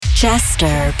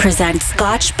Jester presents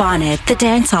Scotch Bonnet, the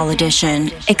Dancehall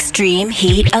edition. Extreme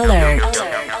Heat Alert.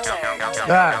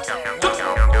 Yeah.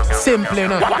 Simply,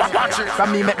 no.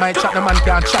 From me, make my chat, the man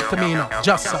can't chat to me, no.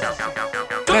 Just so.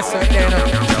 Listen,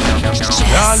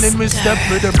 darling, we step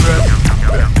with the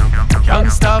bread.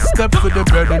 Youngster step with the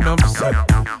bread, enough said.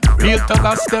 Real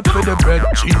talker step with the bread,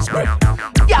 cheese bread.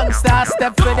 Youngster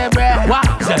step with the bread. What?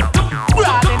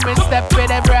 Darling, we step with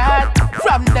the bread.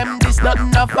 From them, this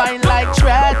nothing no fine like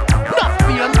tread. Not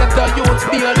feeling that the youths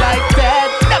feel like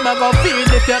dead. Them a go feel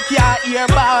if you can't hear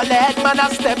Bonnet. Man a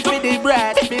step with the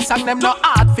bread. Me sang them no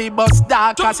hard fi bust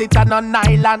dark, cause it a no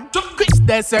nylon. Chris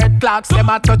Desert clocks, them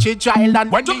a touch it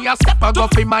dryland. When me a step a go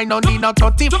fi mine, no need no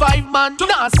 35 man.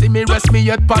 Nah see me rest me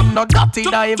yet pan, no dirty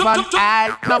dive and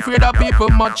I no afraid of people,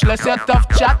 much less your tough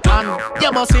chat man.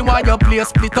 You must see why your play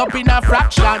split up in a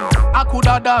fraction. I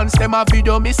coulda dance them a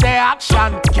video, me say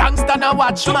action. Gangsta no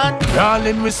watch man.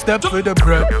 Darling, we step with the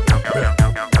bread.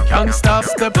 Youngster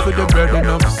step with the bread,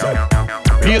 enough said.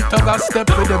 Real talker step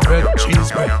with the bread,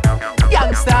 cheese bread.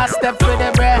 Youngster step with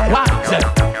the bread. What?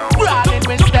 Darling,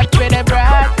 we step with the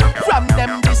bread. From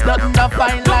them, this nothing no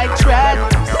fine like tread.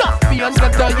 Not feels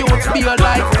that the youths feel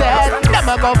like dead. Them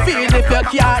a go feel if you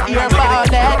can't hear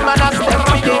Bonnet. Man a step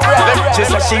with the bread. She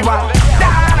said she want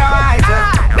dynamite,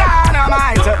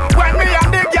 dynamite. When me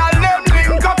and the girl them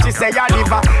link up, she say I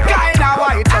live a kinda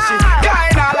white. She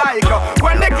kinda like her.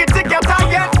 When the kitty get a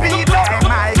get beat up, hey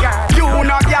my girl. You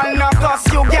no girl no cuss,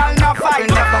 you girl no fight.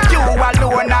 You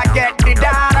alone a get the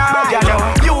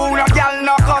dynamite. You no girl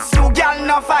no cuss, you girl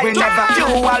no fight. You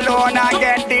alone a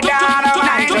get the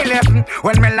dynamite. 9/11,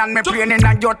 when me land me plane in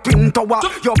a your twin tower.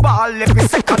 Your ball every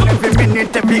second, every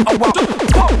minute, every hour.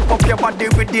 Pump up your body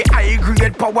with the high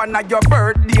grade power. Now your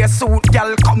birthday suit,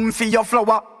 girl, come for your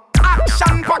flower.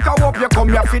 Action pack a up, you come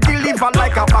here fi deliver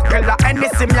like a buckler.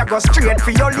 Anything you go straight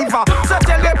for your liver. So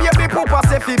tell your baby poopa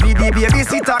say fi be the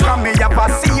babysitter. Come me have a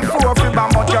C4 fi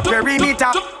bam out your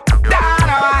perimeter.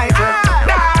 Dynamite,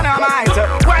 dynamite.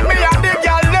 When me and the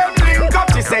girl them link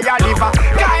up, she say I live a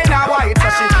kinda white.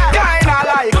 She kinda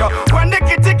like her. When the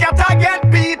kitty cat a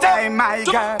get beat, hey my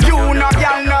girl. You no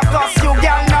girl no cuss, you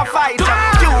girl no fight.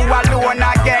 You alone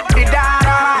a get the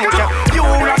dynamite. You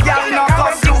no girl no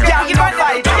cuss, you girl no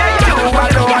fight. You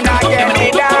alone a get the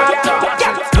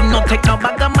dynamite. You no take no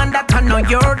bag of man that I know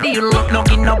your deal. No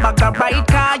give no bag of right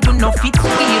car, you no fit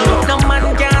skill. No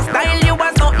man can style you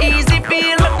as no easy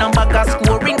feel. No bag of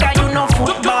scoring car, you no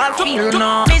football feel.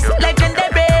 No Miss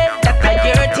Legendary, that a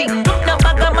your thing. No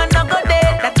bag of man no go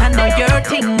there, that I know your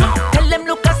thing. Tell them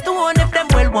look a stone if them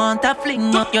well want a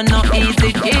fling. You no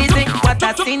easy, what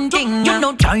a sin thing. You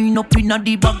no join up in a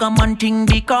the bag of man thing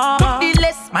because the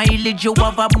less mileage you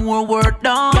have a more work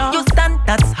done. You stand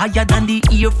that's higher than the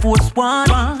Air Force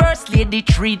One. First lady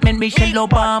treatment, Michelle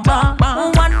Obama.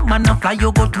 One man a fly,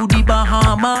 you go to the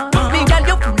Bahamas. Me girl,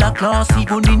 you full of class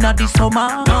even in the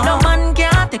summer. No man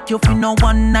can't take you for no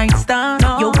one night stand.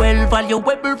 You well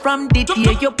valuable from the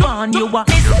day you born. You are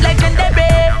Miss Legendary,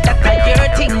 that a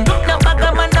your thing. No bag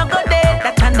of man no go there,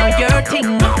 that a know your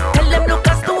thing. Tell them look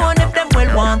a stone if them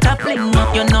well want a fling.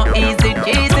 You know easy,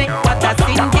 what a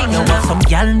sin thing. Some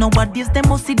gal nowadays them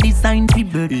must see design fi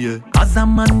bed. As a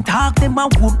man talk them a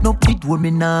whoop up the door.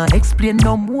 Me nah explain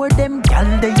no more them gal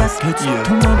they a sketch.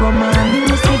 Tomorrow morning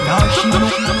me see how she know.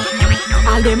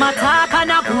 All them a talk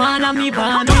and a go on and me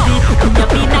born with it. Me a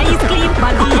be nice clean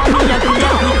body and me a be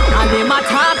happy. All them a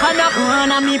talk and a go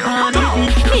on and me born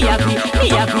with it.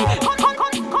 Me a be.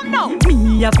 Come now.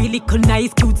 Me a be little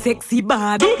nice, cute, sexy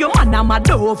body. Your man a mad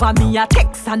over me a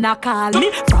text and a call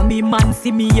me. From me man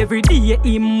see me every day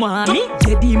him want me.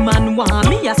 Yeah the man want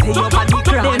me. I say your body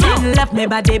cry. Them love me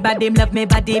body, them love me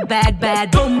body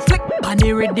bad. Boom flick,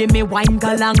 panny ready me wine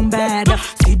go long bad.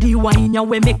 See the wine you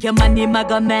we make your money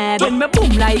maga mad. When me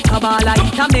boom like a ball,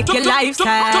 it make your life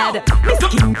sad. Me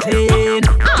skin clean,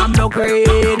 I'm no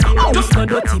green. House no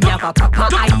dirty, me have a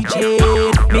proper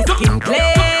hygiene. Me skin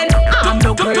clean, I'm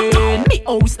no green. Me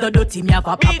house no dirty, me have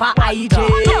a proper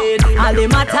hygiene. All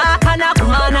them a talk and a go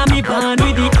on and me born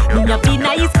with it. Me a be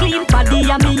nice clean body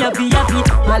and me a be happy.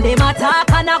 All them a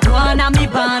talk and a go on and me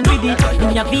born with it.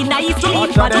 Me a be nice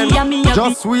clean body and me a be.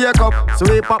 Just wake up,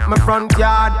 sweep up my front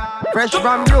yard. Fresh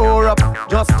from Europe,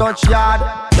 just touch yard.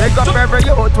 Make up every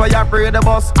youth where you pray the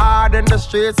bus hard in the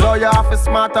streets, so you have to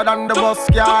smarter than the bus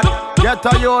yard. Get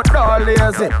a youth, don't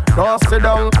lazy, don't sit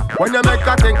down. When you make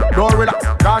a thing, don't relax,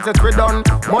 cause it's we done.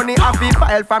 Money have to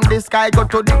pile from the sky, go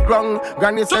to the ground.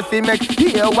 Granny say fi make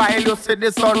here while you see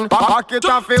the sun. Back it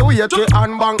off a wait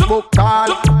and bank book call.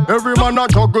 Every man a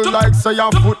juggle like say a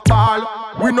football.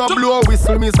 We no blow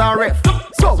whistle, miss a ref.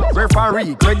 So,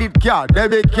 referee, credit card,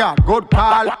 debit card, good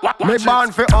call. Me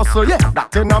born for hustle, yeah,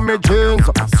 that in on me jeans.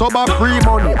 Sober free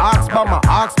money, ask mama,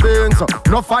 ask beans.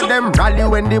 No for them rally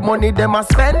when the money them a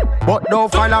spend, but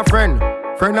don't find a friend.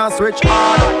 Friend a switch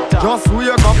hard, just wake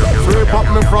up, sweep up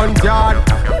me front yard.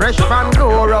 Fresh from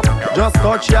door up, just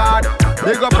touch yard.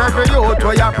 Big up every youth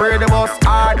where you pray the bus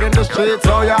hard. In the streets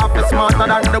so you have to smarter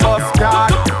than the bus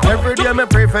card. Every day me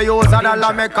pray for you, a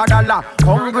dollar make a dollar.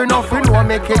 Hungry enough you know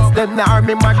me kids them the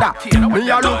army mother. Me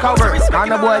a look a work,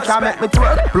 and the boy can't make me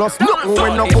twerk. Plus nothing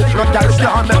when no cook, no girl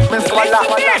can't make me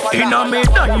swallow. Inna me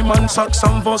diamond socks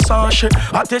and Versace.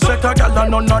 I take a gal and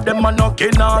none of them a no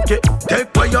kinaki.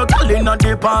 Take where your gal inna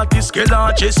the party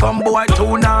skillachi. Some boy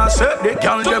too nasty, they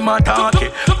girl them a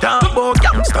talkie. Talk about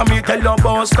gangsta, me tell you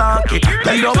about stocky.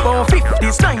 Tell you about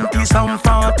 50s, 90s and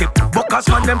 40. Buckers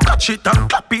man them catch it and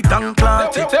clap it and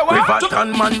clot it.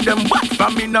 Riverton man them wet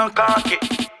from in a khaki.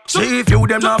 See if you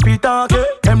them not be talkie,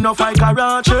 them no fight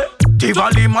karate.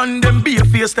 Tivoli man them be a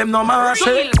face, them no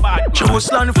massy. Choose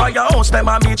firehouse, them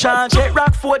a me charge it.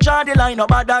 Rockford, Jordy line, no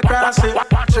bad cross it.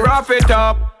 Rough it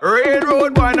up,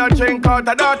 railroad boy no drink out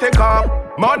a dirty cup.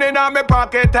 Money in my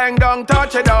pocket, hang down,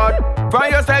 touch it out. From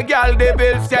you say, girl, the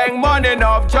bills gang money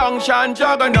enough. Junction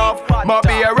jug enough, but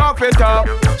be a rough it up.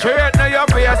 Straight to your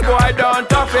face, boy, don't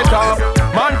tough it up.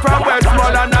 Man from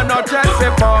Westmoreland and no chest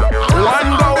it up.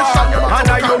 One go up, and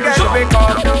now you get pick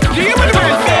up. Give me the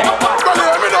best thing. Well,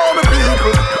 hear me now, me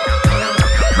people.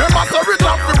 Remember, so we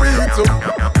love the weed too.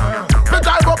 We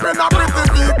drive up in a pretty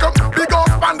vehicle. Big up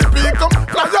on the vehicle.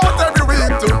 Fly out every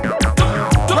week too.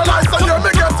 Well, I say you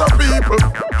me get some people.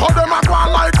 How them a go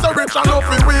on like so rich and no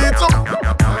fi weed too.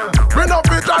 We no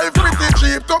fi drive pretty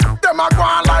cheap too. Them a go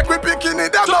on like we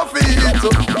bikini, them no fi eat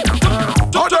too.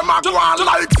 How them a go on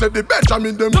like say the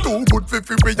Benjamin them too good fi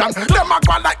and them a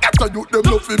go on like after you them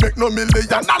no fi make no million.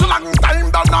 A long time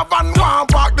down a van one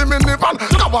park the minivan.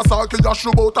 Kawasaki a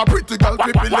show out a pretty girl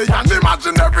fi billion.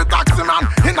 Imagine every taxi man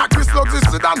in a Chris Luxus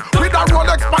sedan with a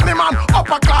Rolex panny man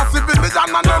upper class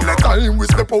civilian. And anytime we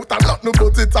step out and nothing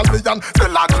but Italian.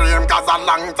 Still a dream cause a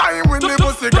long time we live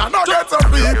pussy can not get some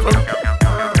people.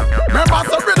 Remember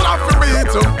so we love to wait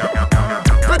too.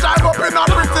 We drive up in a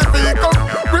pretty vehicle.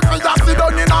 We feel sit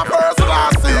down in a first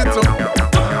class seat too.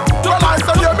 Well I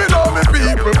say yeah me know me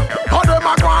people. How them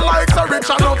a go on like so rich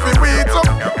and no fi wait too.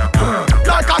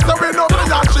 Like I say we know fi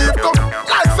achieve too.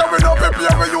 Like say we know fi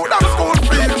pay for you them school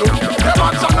fees too. Them a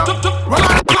channel. Well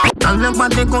I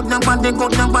nobody good, nobody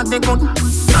good, nobody good.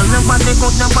 Nobody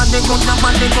good, nobody good,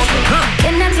 nobody good.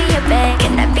 Can I be your babe?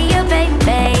 Can I be your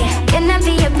baby? Can I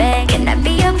be your babe? Can I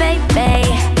be your baby?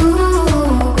 Ooh,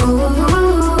 ooh,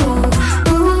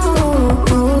 ooh,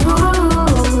 ooh.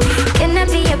 Can I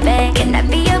be your babe? Can I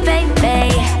be your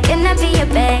baby? Can I be your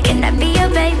babe? Can I be your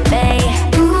baby?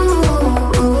 Ooh,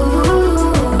 ooh,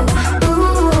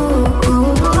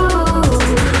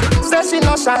 ooh. Say she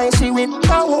no shy, she with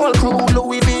a whole crew.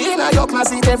 Louis V in your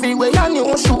closet everywhere and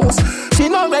new shoes. She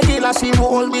no regular, she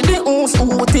roll with the ooze.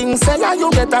 Who things say yeah,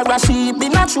 you get a rush, she be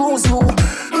not choose you.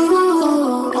 Ooh,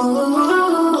 ooh,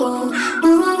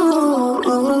 ooh,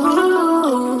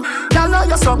 ooh. Y'all know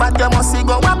you so bad, you must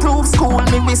go approve school.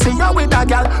 Me we see you with a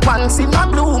girl once in a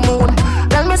blue moon.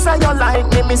 Then me say you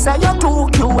like me say you too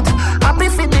cute. Happy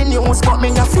for the news, but me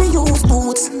have to use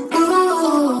boots. Ooh,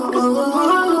 ooh, ooh,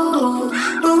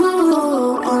 ooh.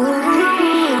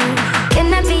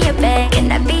 Can I be your babe?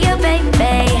 Can I be your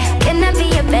baby? Can I be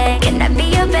your babe? Can I be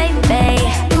your baby?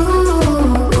 Ooh,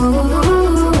 ooh,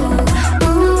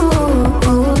 ooh,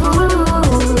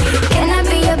 ooh. Can I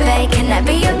be your babe? Can I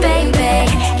be your baby?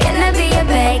 Can I be your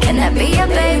babe? Can I be your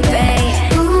baby?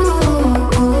 Ooh,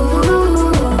 ooh,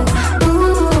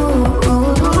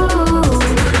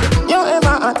 ooh. You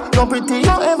ever hot, you pretty,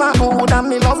 you ever good. And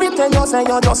me love it when you say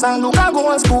you just a look a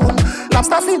gold spoon.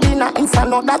 Lobster for dinner, if I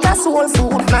know that a soul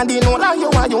food. Now the know that you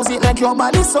a use it make your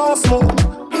body so smooth.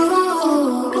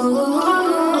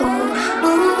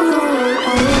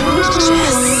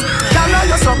 Y'all know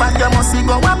you so bad, you must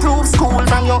go approve school.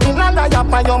 And you in a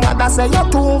diaper, your mother say you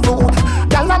too rude.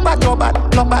 Y'all not bad, you bad,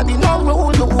 nobody no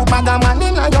rule you. Bag a man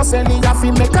in a your cell, you have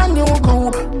to make a new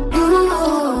group.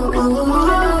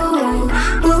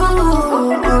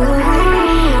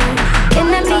 Can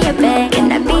I be your babe?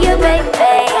 Can I be your baby?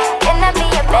 Can I be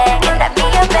your babe? Can I be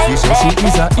your baby? She said she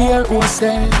is a air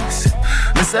hostess.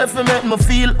 Myself make me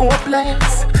feel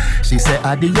hopeless. She said,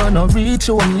 Adi, you no reach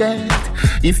home yet.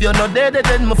 If you're not dead,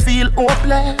 then me feel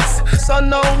hopeless. So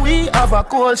now we have a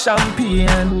cold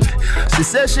champagne. She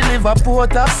said she live a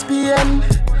Port of Spain.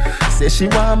 Say she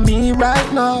want me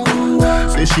right now.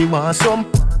 Say she want some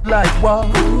like wow.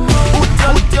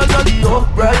 your body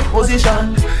upright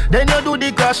position. Then you do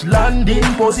the crash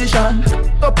landing position.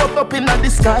 Up in the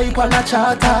sky on a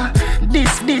charter.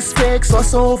 This fakes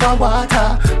us over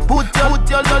water. Put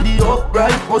your body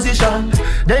upright position.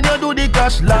 Then you do the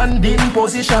crash landing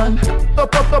position.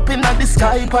 Up in the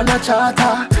sky on a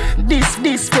charter.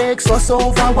 This fakes us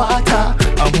over water.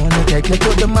 I wanna take you to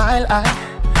the mile high.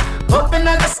 Up in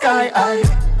the sky high.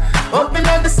 Up in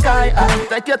the sky high.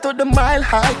 Take you to the mile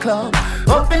high club.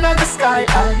 Up in the sky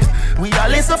high. We are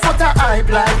listen for the hype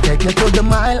like. Take you to the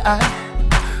mile high.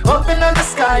 Up in the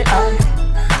sky high.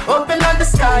 Up in the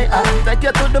sky high. Take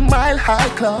you to the mile high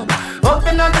club. Up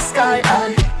in the sky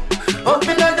high. Up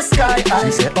in the sky high.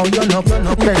 She say, oh you know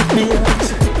red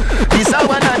beans. This is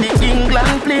one of the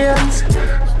England planes.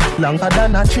 Longer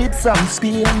than a trip from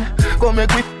Spain. Go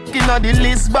make we inna the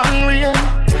Lisbon rain.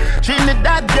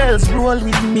 Trinidad girls roll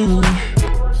with me.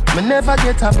 Me never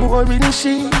get a boring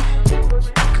she.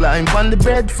 Climb on the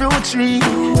breadfruit tree.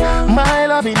 My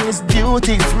loving is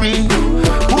duty free.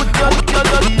 Put your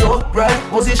body upright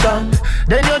position.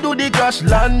 Then you do the crash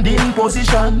landing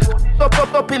position.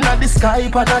 Up in the sky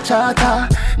on a charter.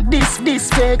 This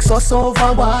fakes us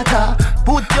over water.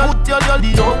 Put your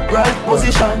body upright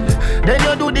position. Then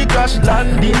you do the crash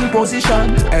landing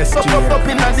position. Up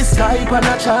in the sky on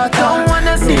a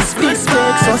charter. This fakes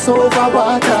us over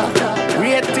water.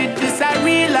 Rated this a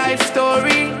real life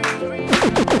story.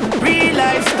 Real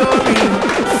life story.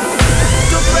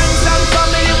 To friends and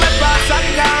family we pass and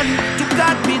gone. To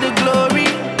God be the glory.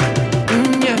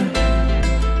 Yeah.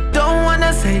 Don't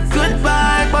wanna say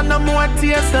goodbye, but no more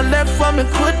tears are left for me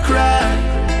could cry.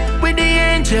 With the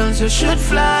angels you should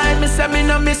fly. Me say me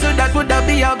no miss you, that would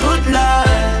be a good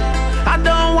life. I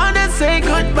don't wanna say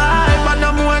goodbye, but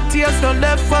no more tears are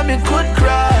left for me could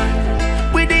cry.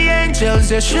 With the angels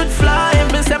you should fly.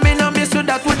 Me say me no miss you,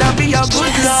 that woulda be a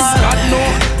good life. God know,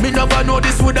 me never know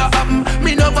this woulda happen.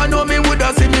 Me never know me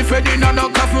woulda see me friend in a no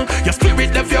coffin. Your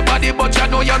spirit left your body, but you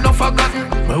know you're not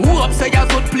forgotten. Me hope say a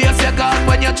good place you gone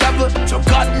when you travel. So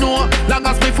God know, long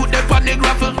as me foot there on the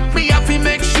gravel. Me have to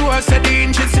make sure say the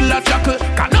engine still a chuckle.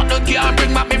 Cause nothing can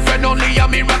bring back me friend, only a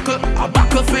miracle. A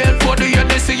battlefield for the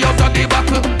end, they see out of the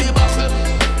battle.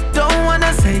 Don't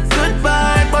wanna say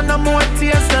goodbye, but no more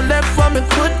tears are left for me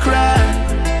could cry.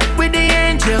 With the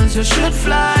angels you should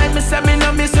fly. Me say me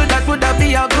no miss you, that woulda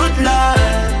be a good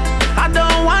life. I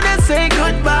don't wanna say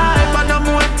goodbye, but no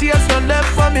more tears are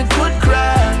left for me could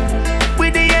cry.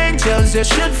 With the angels you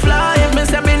should fly. Me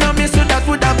say me no miss you, that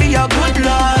woulda be a good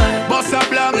life. Boss a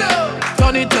blank,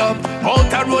 turn it up. Out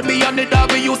the road beyond the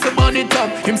dog, we used to burn it up.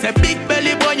 Him say big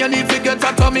belly boy, you need to get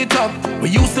a tummy top. We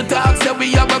used to talk, say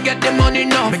we ever get the money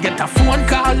now. Me get a phone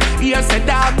call, here say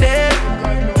dog dead.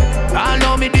 I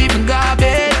know me even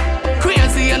garbage.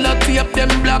 Crazy yellow tape, them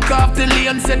block off the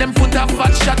lane. Say them put a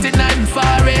fat shot in I'm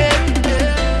foreign.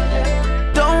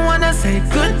 Don't wanna say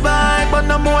goodbye, but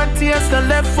no more tears are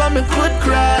left for me could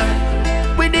cry.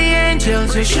 With the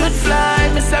angels we should fly.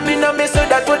 Me say me no miss so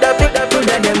that woulda be that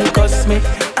woulda them cuss me.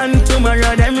 And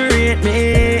tomorrow them rate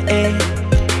me.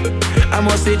 I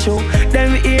must say true,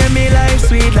 them hear me life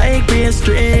sweet like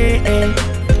pastry.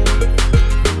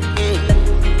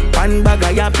 One bag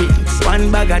of yappings,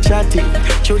 one bag of chatting.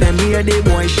 Show them hear the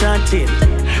boy shouting.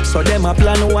 So them a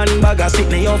plan one bag of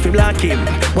sitting off the black him.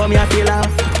 But me a feel laugh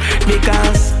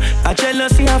because a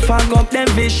jealousy a fog up them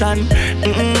vision.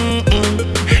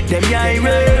 Them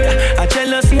irate. A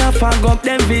jealousy a fog up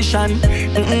them vision.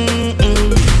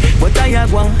 But I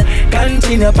have one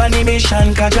continue upon the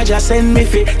mission. Cause you just send me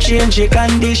fi change the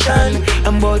condition.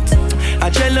 But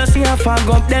a jealousy a fog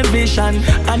up them vision.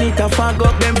 And it a fog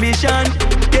up them vision.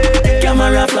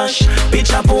 Camera flash,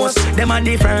 picture post. Them are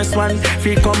the first one,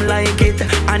 feel come like it.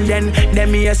 And then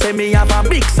them here say me have a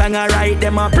big song I write.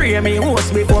 Them a pray me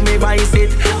host before me vice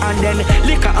it. And then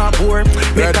liquor a pour,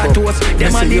 make a toast.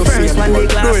 Them are the first one, the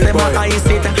glass them a ice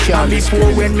it. And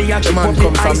before when me a chip up the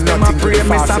ice, them a pray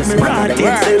me stop me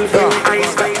rotting.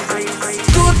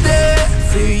 Today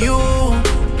for you,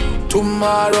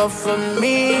 tomorrow for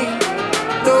me.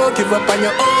 Don't give up on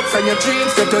your hopes and your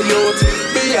dreams, set your youth.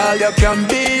 Be all you can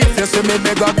be. If you see me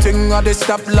big up thing at the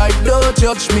stoplight, don't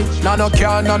judge me. Now no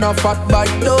car, no fat bike,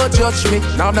 don't judge me.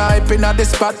 Now no hyping at the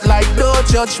spotlight, don't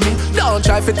judge me. Don't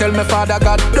try to tell me Father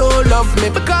God don't love me.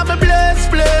 Because me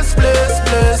blessed.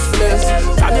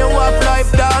 And you walk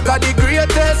life dog are the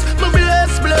greatest. Me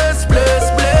blessed.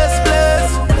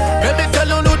 Let me tell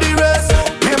you no the rest.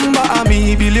 Remember I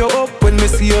me build you up when me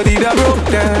see you did a broke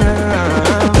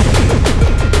down.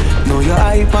 Know your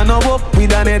hype and no up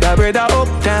with another brother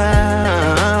up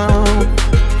down.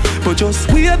 But just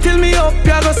wait till me up,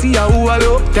 you go see how I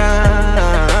look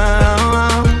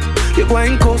down. You go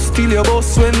and cuss, till your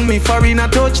boss when me foreign a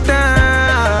touchdown.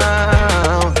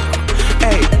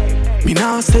 Hey, me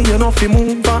now say you know fi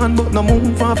move on, but no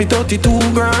move on fi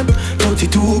 32 grand.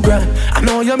 32 grand. I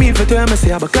know you mean for tell me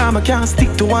say, but I can't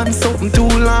stick to one something too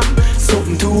long.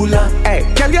 Something too long. Hey,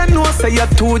 girl, you know say you're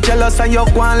too jealous and you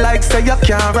go on like say you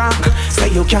can't rock. Say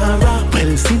you can't rock.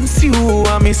 Well, since you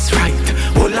are miss right,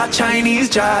 all a Chinese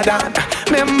Jordan.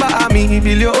 Remember me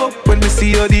build you up when me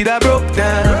see you did a broke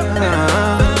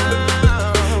down.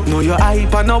 Know your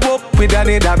hype and no up with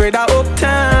another brother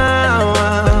uptown.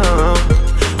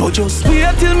 But just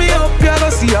wait till me up, you go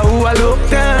see how I look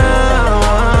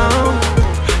down.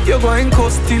 You going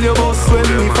coast till your boss when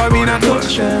me from in a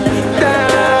touchdown.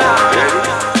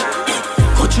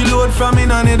 Cut you load from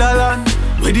in a Netherland,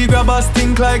 where the grabbers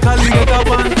think like a alligator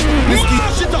one.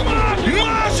 Mash it up,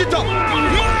 mash it up,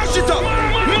 mash it up,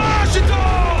 mash it up.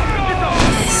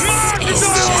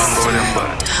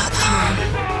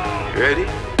 Ready?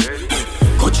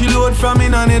 Cut you load from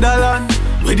in a Netherland,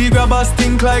 where the grabbers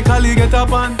think like a alligator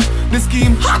pan. The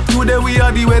scheme hot today, we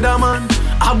are the weatherman.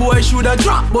 A boy shoulda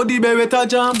drop, but the beretta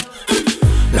jam.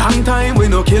 Long time we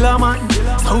no kill a man,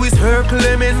 so it's her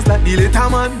Clemens like the little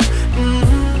man.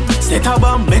 Set a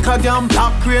bomb, make a damn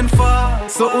black rain fall,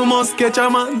 so we must catch a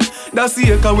man. That's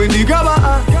the echo when the grabber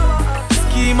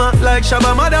scheme like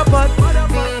SHABBA mother pot.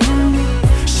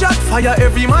 Shot fire,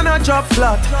 every man a drop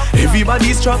flat.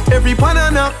 Everybody's trapped, every pan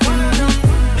a knock.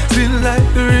 Spin like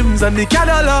the rims and the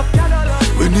Cadillac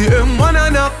when the M1 a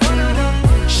knock.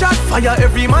 Shot fire,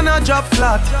 every man a drop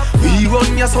flat. We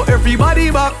run ya so everybody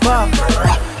back.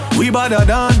 We badder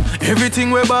than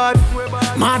everything we bad.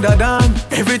 Madder than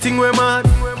everything we mad.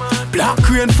 Black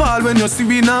rain fall when you see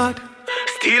we not.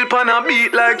 Steel pan a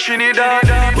beat like Trinidad.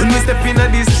 When we step in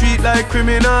the street like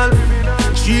criminal.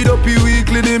 Cheat up you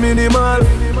weekly the minimal.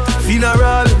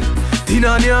 Funeral,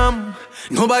 dinner yam.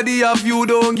 Nobody have you,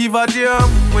 don't give a damn.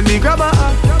 When they grab a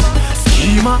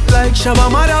scheme up like SHABBA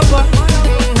mother.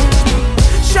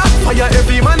 Shot fire,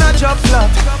 every man a drop flat.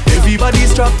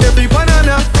 Everybody's trapped, every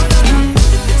banana.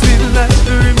 Spin like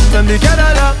the rims and the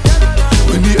Cadillac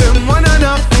when the M1 a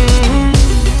knock.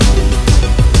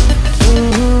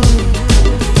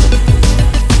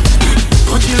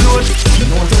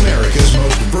 North America's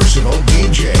most versatile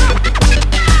DJ.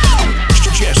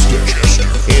 Jester.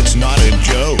 It's not a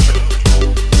joke.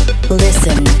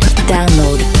 Listen,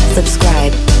 download,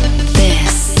 subscribe.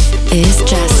 This is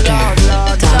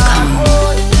Jester.com.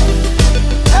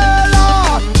 Hey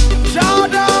Lord,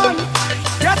 Jordan,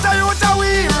 get a youth a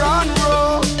we run,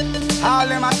 bro. All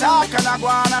them attack and a go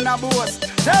on and a boast.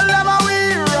 Tell them a we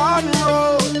run,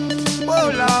 bro.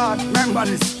 Oh Lord, remember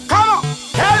this. Come on.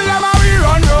 Tell them how we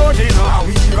run road, you know how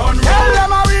we run road. Tell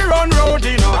them how we run road,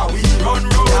 you know how we run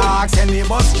road. Dogs any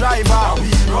bus driver, how we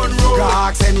run road.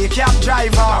 Dogs any cab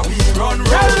driver, how we run road.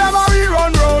 Tell them how we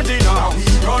run road, you know how we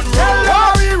run road. Tell them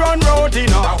how we run road, you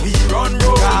know how we run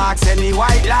road. Dogs any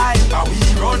white line, how we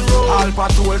run road. All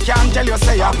patrol can tell you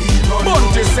say how we run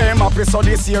road. Bunty same up so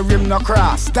this year rim no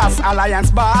cross. That's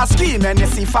Alliance bar scheme and you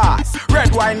see fast.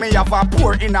 Red wine me have a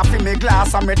pour in a me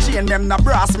glass and me chain them no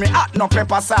brass. Me hot no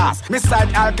pepper sauce. Me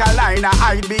side ALKALINE, I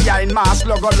hide behind mask.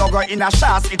 Logo in a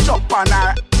shots, it up on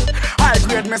her. High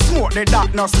grade me smoke, the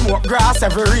dark no smoke grass.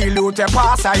 Every real loot a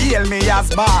pass, I hail me as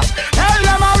boss. Tell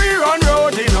them how we run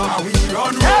road, you know how we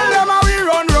run road. Tell them how we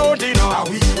run road, you know how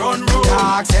we run road.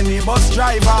 Dogs any bus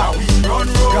driver, how we run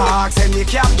road. Dogs any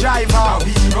cab driver, how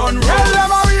we run road. Tell them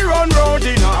how we run road,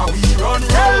 you know how we run road.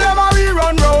 Tell them how we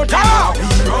run road, you know how we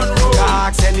run road.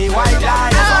 Dogs any white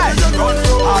line, how we run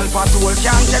road. All patrol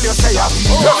can tell you say how we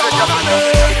run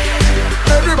road.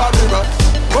 Everybody rock,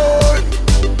 boy.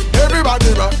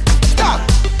 Everybody rock. Stop.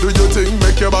 Do you think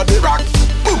make your body rock?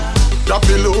 Boom. Drop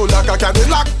it low like a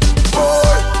Cadillac,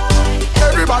 boy.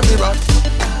 Everybody rock.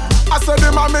 I said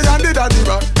the mommy and the daddy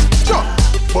rock. Sure.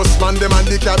 Bust man them and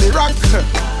the cabby rock.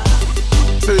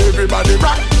 Say everybody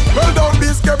rock. Well, don't be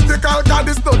skeptical, cause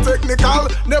it's not technical.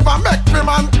 Never make me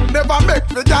man, never make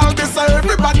me gal. This a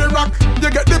everybody rock. You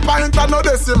get the pint and no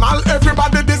decimal.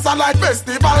 Everybody this a like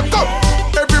festival. Come,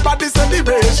 everybody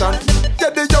celebration.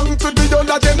 Get the young to the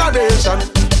older generation.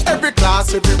 Every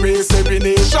class, every race, every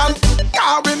nation.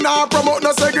 Cause we now promote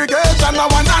no segregation. I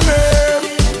want a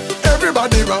name.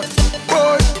 Everybody rock,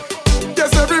 boy.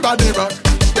 Yes, everybody rock.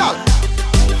 Yeah.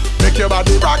 Make your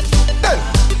body rock. Hey,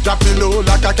 drop it low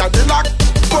like a Cadillac.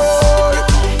 Boy,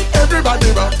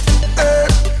 everybody rock. Hey,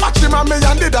 watch the mommy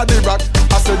and the daddy rock.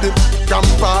 I said the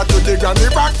grandpa to the granny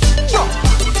rock. Sure.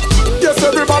 Yes,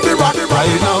 everybody rock.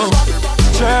 Right now,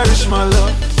 cherish my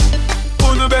love.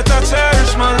 Who better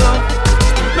cherish my love?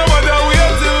 No matter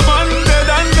wait till man dead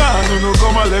and gone. Who no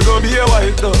come and let go be a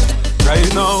white dove.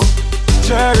 Right now,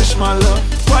 cherish cherish my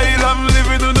love. While I'm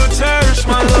living, you don't cherish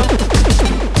my love.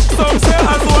 Some say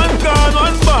as one gone,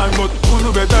 one born, but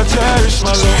you better cherish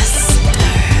my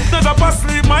love. Not up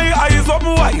asleep, my eyes up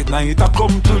wide. Night I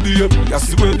come to the up, you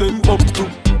see where them up to.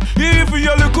 If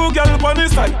you little girl on the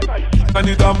side, I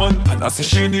need a man, and I say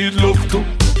she need love too.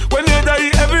 When you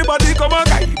die, everybody come and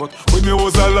guy. But when you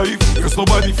was alive, there's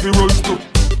nobody fi run to.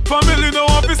 Family no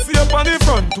want to see up on the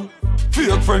front too.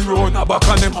 Fake friend round a back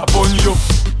and them upon you.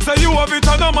 Say you have it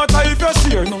and no matter if you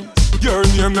share none. Your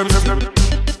name them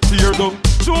tear down.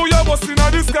 Show your bust inna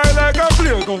the sky like a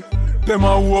flare gun. Them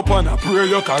a hope and a pray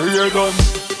your career done.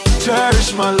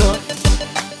 Cherish my love.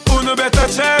 Uno better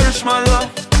cherish my love.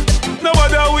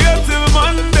 Nobody wait till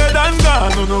man dead and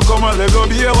gone. Uno come and let go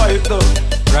be a white dove.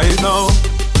 Right now,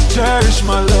 cherish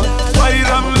my love. While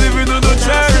I'm living, uno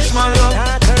cherish my love.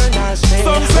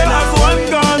 Some say as one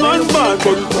gone, one bad,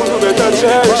 but uno better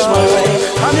cherish my love.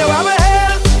 I'm your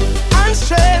health and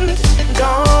strength.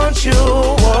 Don't you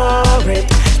worry.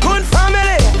 Good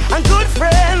family and good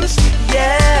friends.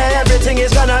 Yeah, everything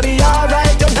is gonna be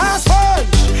alright. Don't ask for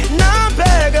no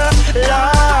beggar.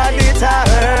 Lord, it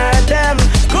hurt them.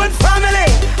 Good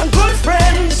family and good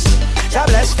friends. God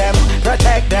bless them,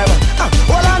 protect them.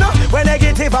 Well, I know when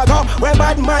negative I go, when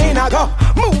bad mind I go.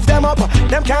 Move them up,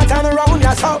 them can't turn around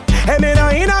your soul. Hey, me no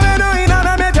inna,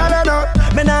 let me tell you no.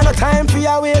 Me no time for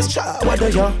your waste. What do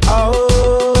you?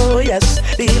 Oh yes,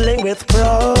 dealing with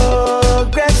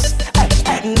progress.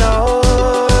 No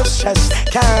stress,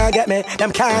 can't get me,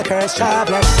 them can't curse,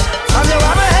 jobless. I'm your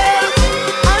health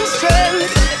and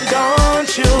strength.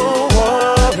 Don't you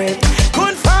worry.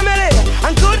 Good family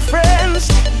and good friends.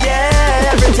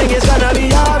 Yeah, everything is gonna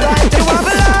be alright. You have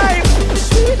a life,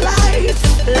 sweet life.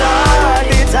 Lord,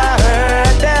 it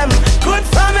hurt them. Good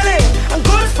family and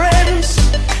good friends.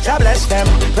 God bless them,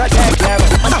 protect them.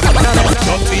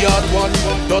 Dirty heart one,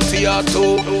 dirty heart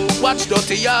two. Watch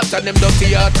dirty heart and them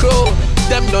dirty heart crew.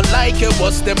 Them don't like you,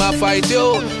 what's them a fight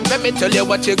you? Let me tell you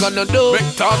what you gonna do.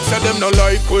 Big talk say them no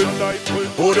like we.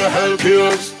 Who the hell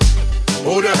cares?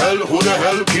 Who the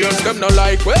hell cares? Them no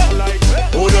like we.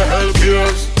 Who the hell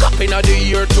cares? Cupping of the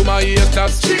year to my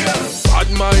haters. Cheers.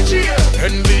 Bad mind. Cheers.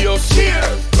 Envious.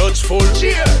 Cheers. Grudgeful.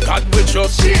 Cheers. God we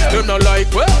trust. Cheers. Them no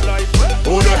like we.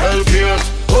 Who the hell cares?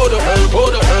 Who the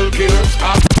hell cares?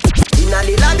 Inna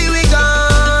the lobby we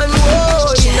gone.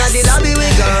 Whoa, inna the lobby we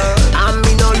gone. And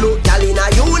me no look gal in a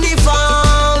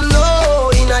uniform. No,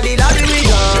 inna the lobby we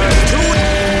gone.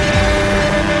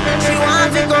 She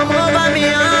want to come over me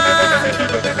hand.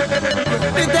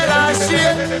 Me tell her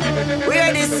straight,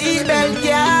 wear the seatbelt,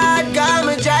 yeah. Got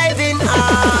me driving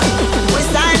hard. We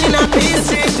signing a peace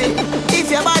treaty. If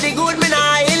your body good, me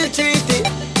nah ill treat it.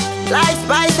 Like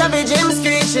Spice of a gym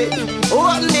screechy.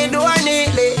 Open the door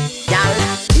neatly, gal.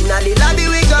 Inna the lobby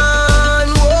we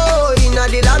gone. Whoa, inna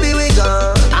the lobby we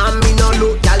gone. And me no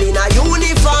look gal in a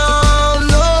uniform.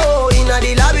 No, inna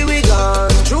the lobby we gone.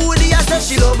 Trudy I say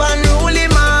she love unruly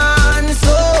man.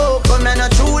 So come and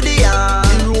through the yard.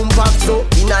 The room packed so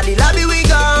inna the lobby we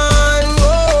gone.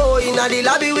 Whoa, inna the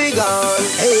lobby we gone.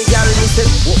 Hey gal, me say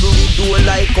open the door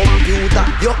like computer.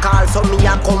 You call so me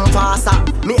a come faster.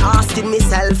 Me asking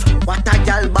myself, what a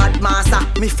gal bad master.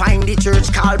 Me find the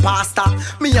church call pastor.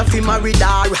 Me a fi marry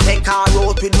her, take her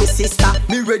out with me sister.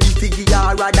 Me ready fi give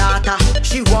her a daughter.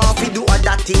 She want fi do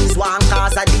other things, want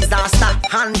cause a disaster.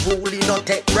 And bully no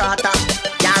take brata.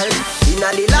 Gal,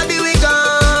 inna the lobby we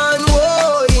gone.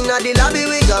 Whoa, inna the lobby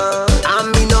we gone.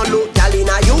 And me no look gal in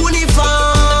a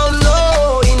uniform.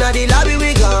 No, inna the lobby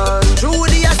we gone.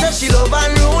 Trudy I say she love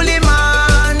unruly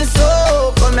man.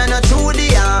 So come and through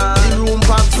the yard. The room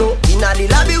packed so inna the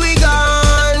lobby we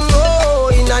gone.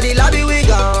 Oh, inna the lobby we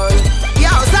gone. Yo,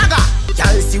 Saga,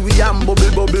 y'all see we am bubble.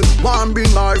 Want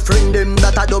bring our friend them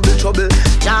that a double trouble.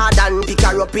 Jordan pick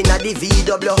her up inna the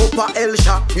VW. Hopper L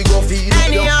shop, we go feed.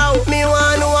 Anyhow, me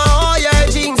want know how your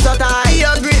jeans so tight.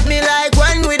 You grip me like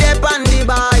when we dey on the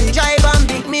bike. Drive and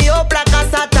pick me up like a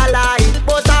satellite.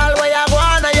 But all where you go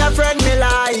on your friend me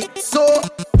like. So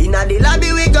inna the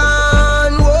lobby we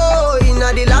gone. Whoa, inna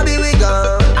the lobby we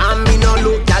gone. And me no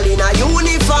look gal in a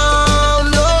uniform.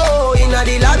 No, inna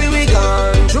the lobby we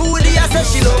gone. Trudy I say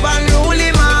she love unruly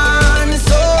man.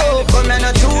 So come and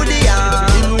through the yard.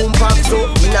 The room packed so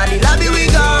inna the lobby we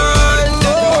gone.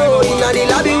 No, inna the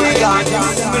lobby we gone.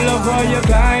 Me love how you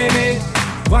climb it,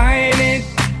 whine it,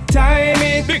 time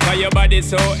it. Because your body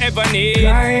so ever neat.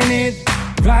 Grind it,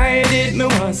 ride it, me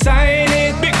want sign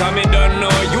it. Because me don't know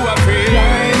you are free.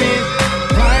 Climb it,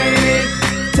 whine it,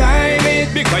 time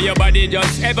it. Because your body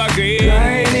just evergreen.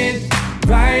 Grind it,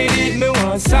 ride it, me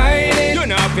want sign it. You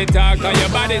know if fi talk and your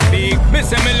body speak. Me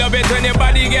say me love it when your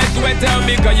body gets wet up,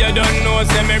 because you don't know,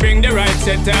 say me bring the right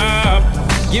setup.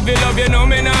 Give you love, you know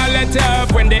me not let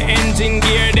up. When the engine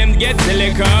gear, them get to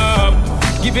lick up.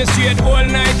 Give you straight all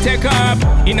night, take up.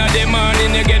 In the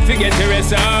morning, you get to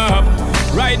rest up.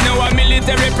 Right now, a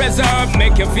military press up.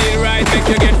 Make you feel right, make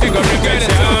you get figure regret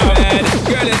bad.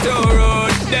 Girl, it's too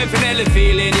rude. Definitely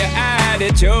feeling your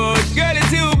attitude. Girl, it's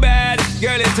too bad.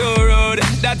 Girl, it's too rude.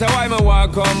 That's why my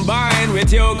walk combined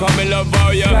with you. Come and love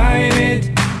how you climb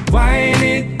it, whine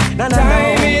it,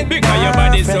 time it. Because your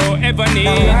body's so ebony.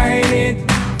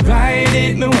 Ride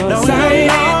it, me want sign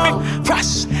it.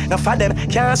 Fresh, now for them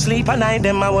can't sleep at night,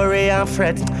 them a worry and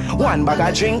fret. One bag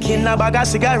of drinking, a bag of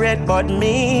cigarette, but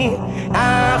me,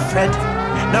 I fret.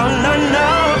 No, I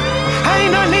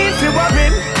no need to worry.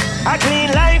 A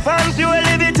clean life and pure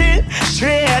liberty,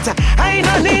 straight. I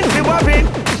no need to worry.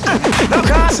 No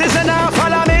crosses and now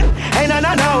follow me. Hey,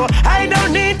 no, I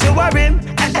don't need to worry.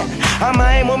 And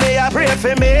my mommy a pray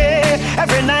for me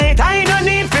every night. I no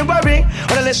need to worry.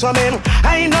 When I listen to me,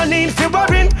 I no need to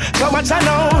worry. So much I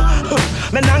know,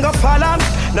 me not go follow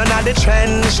none of the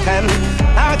trends them.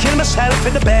 I'll kill myself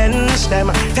with the bends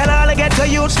them. Tell all I get to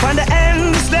youths from the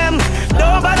ends them.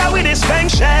 Don't bother with the spent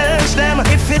shells them.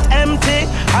 If it empty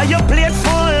or your plate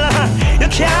full, you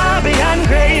can't be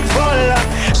ungrateful.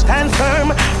 Stand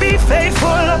firm, be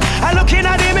faithful. I look in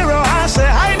at the mirror and say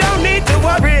I don't need to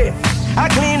worry. A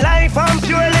clean life and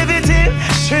pure liberty,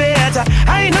 straight.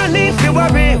 I no need to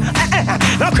worry.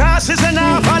 No crosses and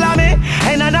now follow me.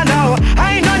 Hey, no,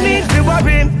 I no need to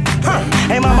worry.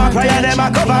 Hey, mama prayer them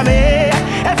a cover me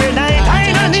every night.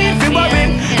 I no need to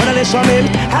worry. When I listen to me,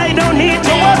 I don't need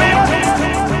to worry.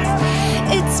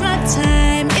 It's my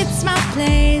time, it's my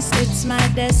place, it's my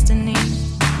destiny.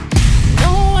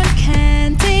 No one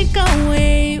can take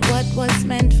away what was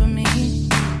meant for me.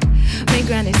 My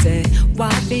granny say,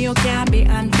 what for you can't be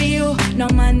unfor you. No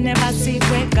man never see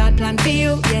where God plan for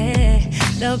you. Yeah,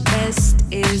 the best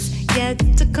is yet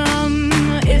to come.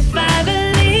 If I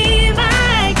believe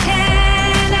I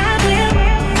can, I will.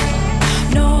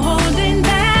 No holding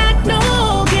back, no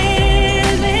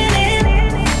giving in.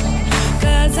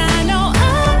 'Cause I know I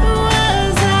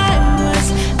was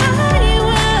born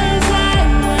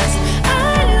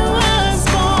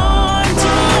to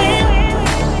win.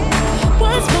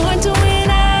 Was born to win.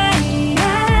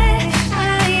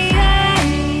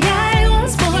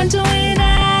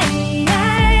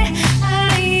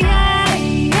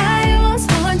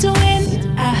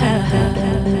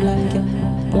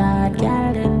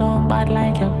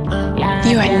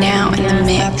 You are now in the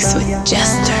mix with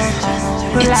Jester.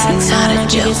 It's not a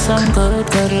joke. Some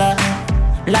good luck.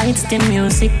 Lights, the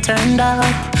music turned up.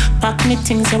 Pack me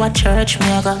things you a church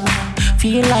me a go.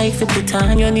 Feel like you put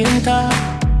on your new top.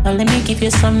 Well, let me give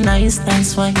you some nice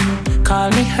wine. Call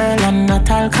me Earl and not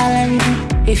Alkaline.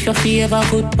 If you feel ever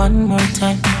good, one more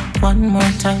time.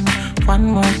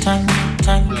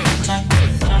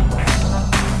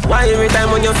 Why every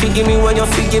time when you forgive me,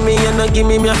 you not give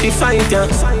me I feel fight ya.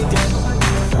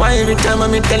 Why every time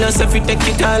I tell yourself you take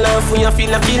it all off when you feel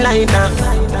like you like that?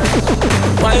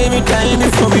 Why every time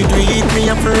before we do it, me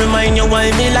have to remind you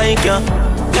why me like ya?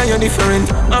 Yeah, you're different,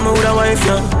 I'm with a wife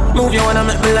ya. Move you wanna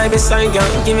make me lie beside ya.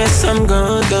 Give me some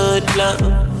good love.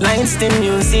 Lights, the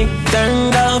music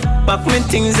turned up. Pack me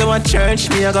things you a church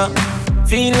me I got.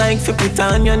 Feel like you put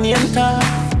on your name tag.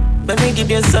 Let me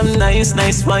give you some nice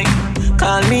wine.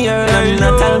 Call me Earl, I'm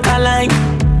not Alkaline.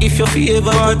 If you feel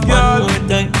ever good,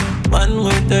 one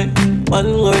more time.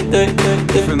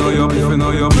 If you know you're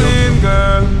clean,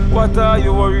 girl, what are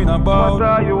you worrying about?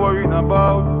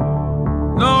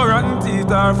 No rotten teeth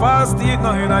or fast teeth,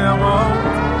 nothing in your mouth.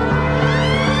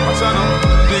 Watch out now,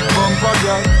 big bumper,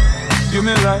 girl. You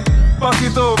me like, back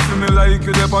it up to me like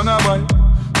you dep on a bike.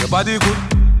 Your body good,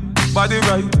 body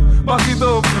right. Back it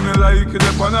up to me like you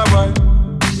dep on a bike.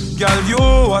 Girl,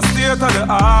 you a state of the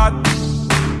art,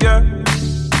 yeah.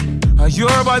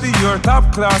 Your body, your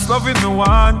top class, loving me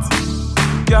want.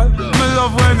 Girl, me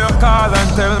love when you call and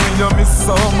tell me you miss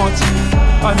so much.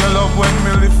 And you love when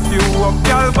me lift you up.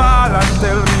 Girl, ball and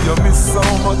tell me you miss so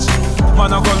much.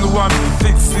 Man, I gonna want me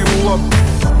fix you up.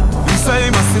 You say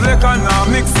my silicone now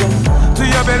mix up. To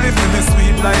your belly feel me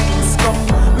sweet like this cup.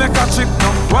 Make a trick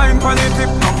now, wine pon the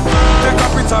tip now. Take a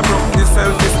picture bro, the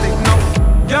selfie stick now.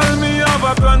 Girl, me have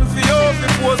a plan for you. If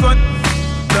it was one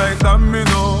like that, me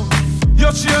know.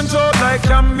 You change out like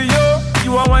Cambio.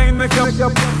 You a wine make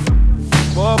up.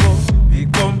 Bobo,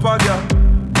 big bumper girl.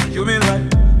 You me like,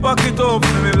 back it up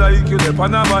for me like you dep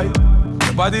on a bike.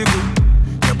 Your body good,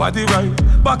 your body right.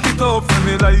 Back it up for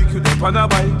me like you dep on a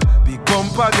bike. Big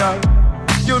bumper girl.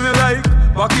 You me like,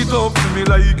 Back it up for me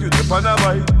like you dip on a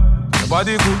bike. Your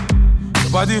body good,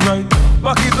 your body right.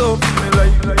 Back it up for me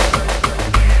like.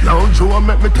 Yo, Joe,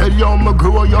 make me tell you how me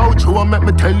grow. Yo, Joe, make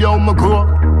me tell you how me grow.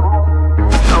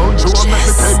 Yo, Joe, make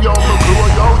me tell you how me grow.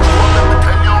 Yo, Joe, make me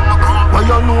tell you how me grow. What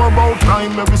you know about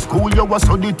primary school? You was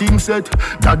so the thing set.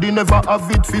 Daddy never have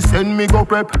it fi send me go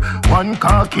prep. One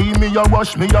car key me a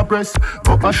wash me a press.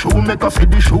 Go a shoe make a fi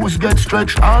the shoes get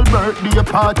stretched. All birthday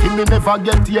party me never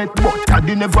get yet. But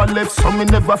daddy never left so me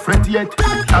never fret yet.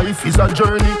 Life is a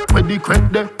journey where the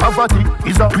crack the poverty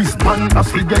is a priest man a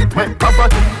fi get wet.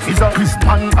 Poverty is a priest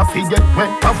man a fi get wet.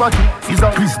 Poverty is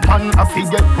a priest man a fi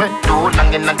get wet. Too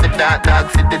long in the dark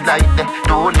city light them.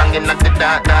 Too long in the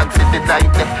dark city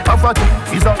light them. Poverty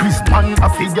is a priest man a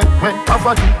fi get wet.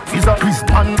 Poverty is a priest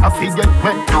man a fi get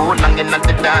wet. Too long in the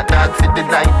dark city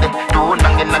light them. Too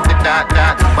long in the dark.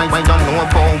 Why you know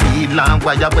about weed long?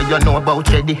 Why you know about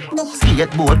Chedi?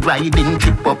 Skateboard riding,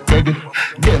 trip up Teddy.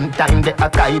 Them time they a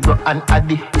Cairo and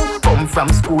Addy. Come from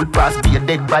school past be a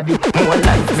dead body. More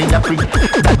life me a free.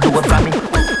 That do over me.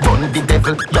 Bun the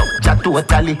devil, yo, ja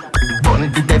totally.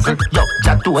 Bun the devil, yo,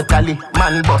 ja totally.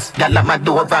 Man boss, gyal ma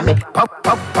do over me.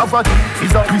 Poverty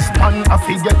is a priest man a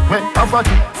fi get wet.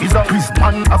 Poverty is a priest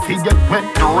man a fi get wet.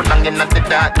 Too long in the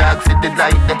dark city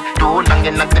light them. Too long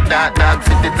in the dark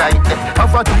city light them.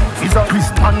 Poverty is a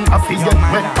priest man a fi get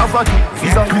wet. Poverty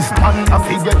is a priest man a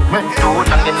fi get wet. Too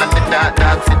long in the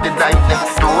dark city light them.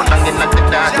 Too long in the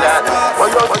dark.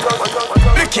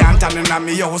 Me can't tell in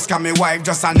me house 'cause me wife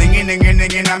just a ning in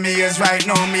me ears right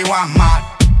now. Me want mad.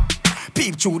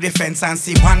 Peep through the fence and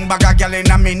see one bag of gyal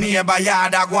in me neighbor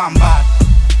yard a go and bad.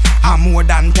 I'm more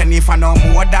than 10 if I know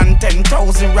more than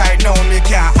 10,000 right now. Me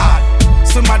can't add.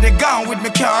 Somebody gone with me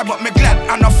car but me glad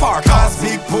I no far. 'Cause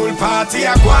big pool party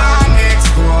a go on next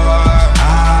door.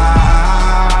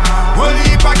 One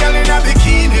heap of gyal in a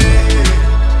bikini.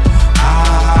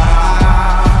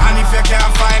 And if you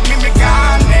can't find me, me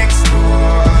gone next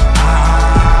door.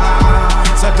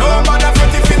 So don't bother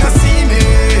fret if you don't see me.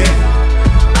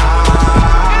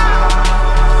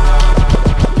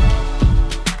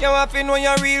 You have to know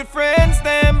your real friends,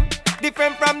 them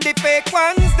different from the fake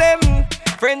ones, them.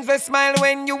 Friends will smile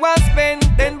when you are spend,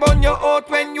 then burn your out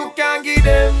when you can't give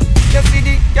them. You see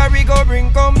the carry go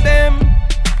bring come them.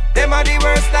 Them are the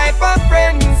worst type of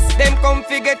friends. Them come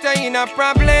figure you in a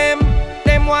problem.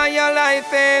 Them want your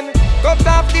life end. Cut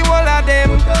off the whole of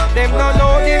them. Them don't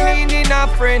know the meaning of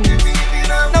friends.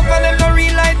 None of them don't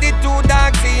realize the two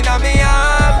dogs in a me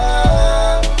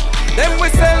heart. Them will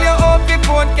sell you out the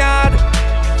phone card.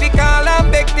 We call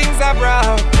and beg things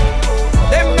abroad.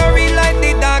 Them don't realize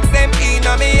the dogs them in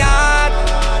a me heart.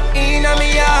 In a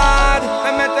me heart.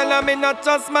 I'm telling me not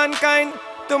just mankind.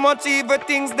 Too much evil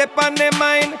things depend on their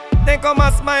mind. They come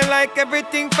and smile like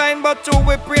everything fine. But true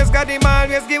we praise God, him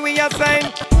always give me a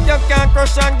sign. You can't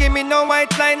crush and give me no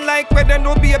white line. Like whether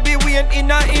no baby we ain't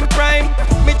in a in prime.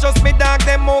 Me trust me dog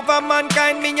them over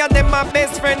mankind. Me and them my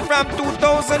best friend from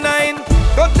 2009.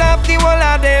 Cut off the whole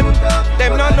of them.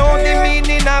 Them don't know the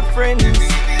meaning of friends.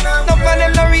 None of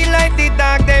them don't realize the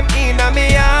dog them in a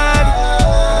me yard.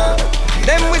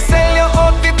 Them we sell you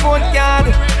out the phone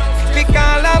card. We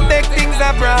call and beg things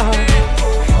abroad.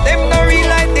 Them no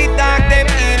realize the dog them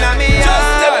in a me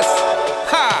yard.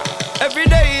 Ha! Every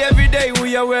day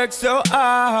we a work so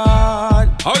hard.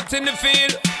 Out in the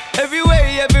field, every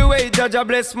way, Judge I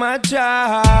bless my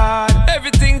child.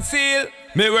 Everything seal,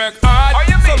 me work hard,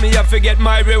 so me have to get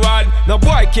my reward. No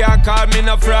boy can't call me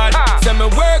no fraud. So me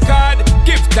work hard,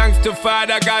 give thanks to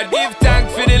Father God. Give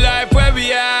thanks for the life where we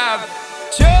have.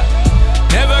 Sure,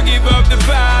 never give up the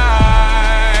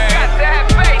fight. Got to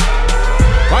have faith.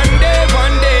 One day,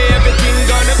 everything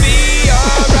gonna be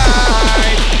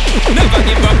alright. Never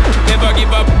give up,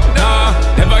 no.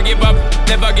 Never give up, no,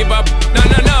 never give up,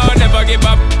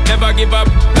 no. Never give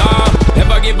up.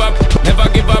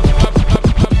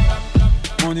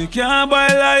 Money can't buy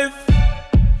life,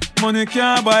 money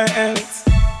can't buy health,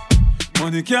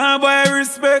 money can't buy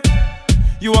respect.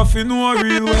 You have to know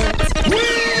real wealth.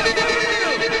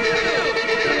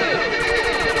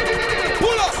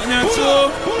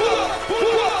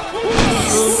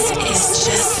 This is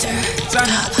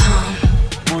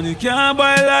Chester.com. Money can't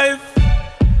buy life,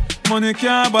 money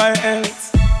can't buy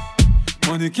health,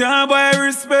 money can't buy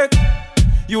respect.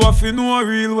 You have to know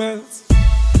real wealth.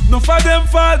 No for them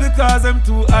fall because them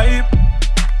too hype.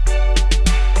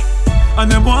 And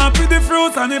them want to the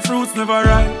fruits and the fruits never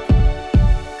ripe.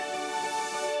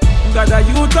 Got a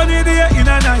youth on the day in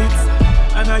a night.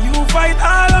 And a you fight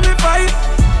all of me fight.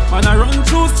 Man I run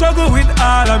through struggle with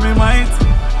all of me might.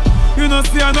 You know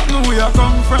see I don't know where you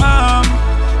come from.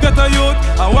 Get a youth,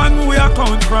 a one we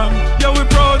account from. Yeah, we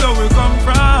proud where we come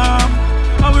from.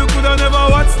 And we coulda never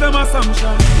watched them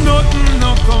assumption. Nothing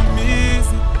no come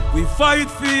easy. We fight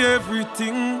for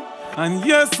everything. And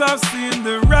yes, I've seen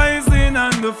the rising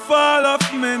and the fall of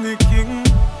many kings.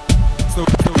 So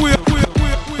we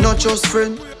not just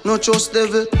friend, not just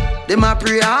devil. Them a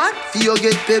pray hard for you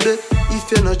get pebble.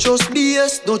 If you not just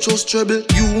BS, not just trouble.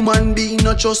 Human being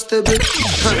not just stable.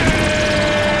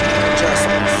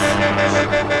 Justice.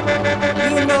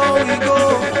 You know we go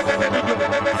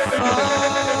far.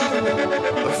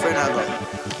 My friend I go.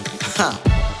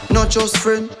 Not just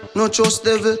friend, not just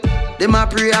devil. Them a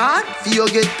pray hard for you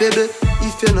get pebble.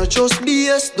 If you not just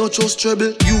BS, not just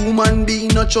trouble. Human being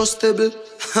not just stable.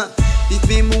 If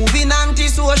me moving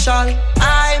anti-social,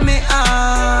 I may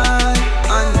I.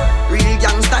 And real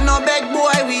gangsta no beg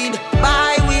boy weed.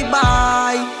 Buy we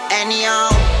buy. Anyhow,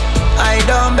 I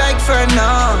don't beg for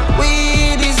now.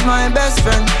 Weed is my best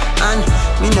friend. And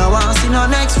me no want see no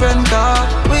next friend. Cause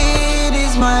weed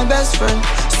is my best friend.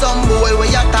 Some boy where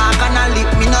you talk and a lip,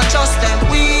 me not trust them.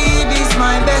 Weed is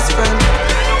my best friend.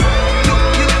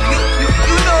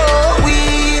 You know,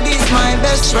 weed is my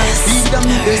best friend. Weed is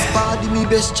me best body, me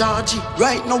best charge.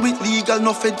 Right now it legal,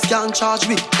 no feds can't charge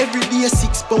me. Every day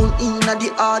 6 pound in a the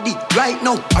RD. Right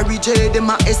now, I reject them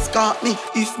a escort me.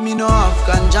 If me no have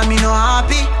ganja, me no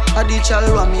happy. I the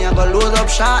chalwa me I go load up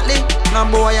shortly. No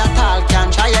boy at all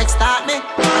can try extort me.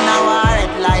 And I wear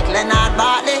it like Leonard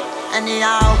Bartley.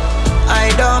 Anyhow, I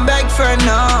don't beg for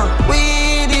no.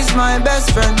 Weed is my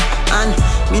best friend. And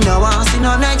me no want see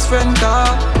no next friend.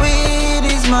 Cause weed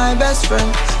is my best friend.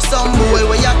 Some boy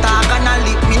where you talk and a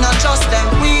lip, me not trust them.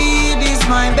 Weed is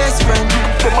my best friend.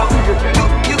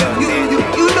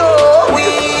 You know,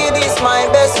 weed is my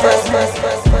best friend.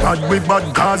 Bad we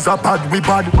bad, Gaza, bad we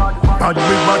bad. Bad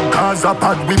we bad, Gaza,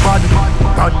 bad we bad.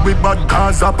 Bad we bad,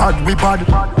 Gaza, bad we bad.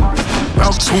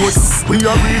 Backfoot, we a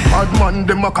real bad man,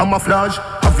 them a camouflage.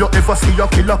 Have you ever see a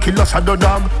killer shadow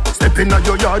dog? Step in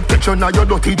your yard, catch you in your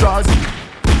dirty drawers.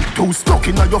 Too stuck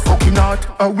in your fucking heart.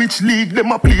 A which league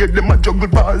them a play, them a juggle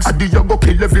balls. A do you go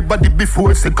kill everybody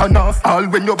before second half? All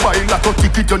when you buy lotto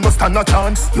ticket, you no stand a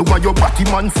chance. You and your batty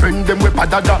man friend, them we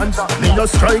padda dance. Me a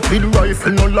strike with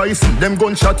rifle, no license. Them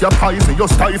gunshot your pies, you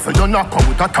stifle, you knock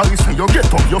out a ties. You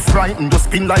get up, you frightened, you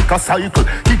spin like a cycle.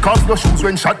 Kick off your shoes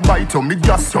when shot bite you. Me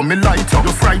gas you, me light you.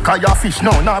 You fry car your fish,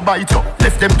 now nah bite you.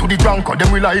 Left them to the drunk, or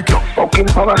them we like you. Fucking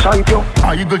parasite you.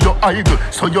 Idle, you idle.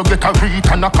 So you get a read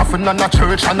and a coffin and a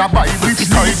church and a Bible. Which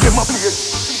time them a play?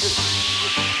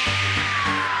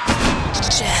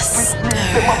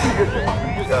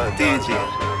 DJ.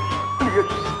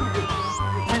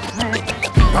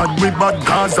 Bad we bad,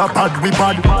 Gaza, bad we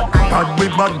bad. Bad we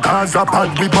bad, Gaza,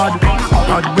 bad we bad.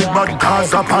 Bad we bad,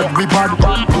 Gaza, bad we bad.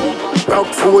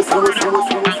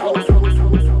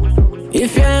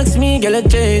 If you ask me, girl, a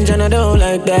change and I don't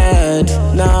like that.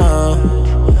 No.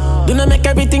 Do not make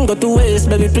everything go to waste,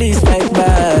 baby, please fight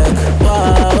back.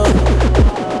 Wow.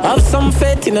 Have some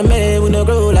faith in a man, we no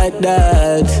grow like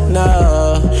that.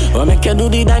 No. Or make you do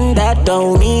the done that,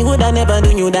 don't me, would I never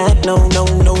do you that? No, no,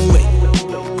 no way.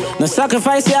 No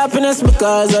sacrifice your happiness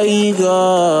because of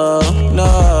ego.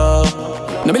 No.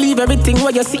 No believe everything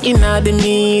what you see in the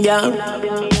media.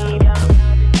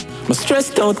 I'm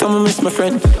stressed out, I'ma miss my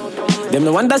friend. Them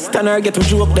no understand or get to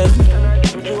joke them.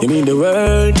 You mean the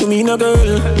world to me, no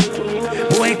girl.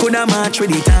 Boy coulda match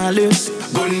with the tallest.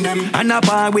 Gun them and a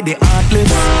bar with the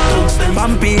heartless.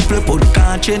 Some people put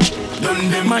cartridge.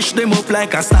 Mash them up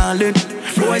like a salad.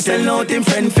 Boy sell out him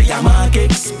friend for your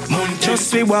markets.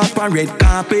 Just we walk on red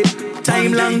carpet.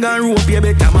 Time long and rope you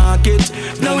better market.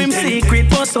 Now him secret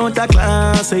bust out a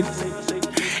classic.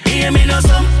 Hear me no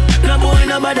some. No boy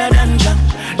no better than Jack.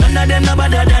 None of them no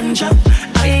better than Jack.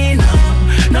 I know.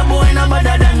 No boy no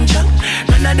better than Jack.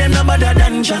 None of them no better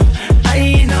than Jack.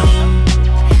 I know.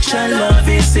 Your love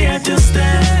is here to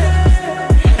stay.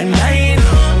 And I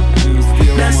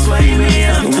know. That's why we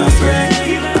have to pray.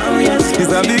 Oh yes.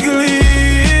 It's a big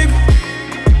league.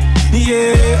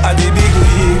 Yeah, I the big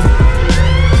league.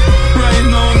 Right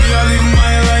now me I live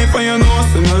my life and you know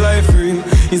so my life real.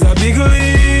 It's a big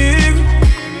league.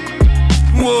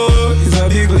 Whoa, it's a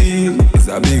big league. It's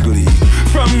a big league.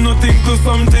 From nothing to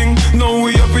something, now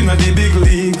we up in a the big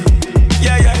league.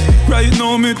 Yeah, yeah. Right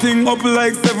now me thing up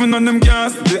like 7 on them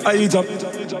gas, the eye job.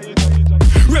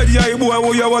 Ready eye boy,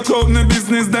 who you watch out in the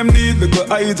business, them need because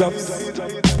eye jobs.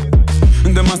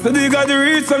 And them must they got the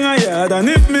reach on a yard, and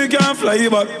if me can't fly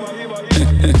back.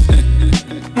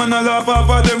 Man I laugh off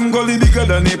of them gully bigger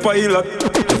than a pilot.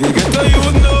 If you get to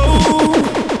you know,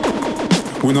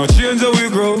 we not change how we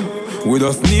grow. We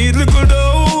just need little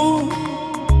dough.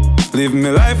 Live me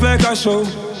life like a show.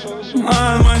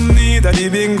 All man need a the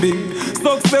bing bing.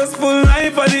 Successful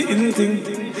life a the in thing.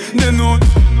 They know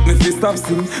me fi stop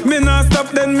sing. Me not stop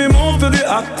then me move to the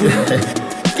acting.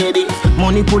 Teddy,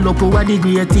 money pull up over the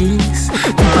greatest.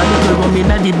 Keep a little rum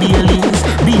inna the Baileys.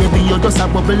 Baby, you just a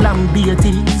bubble and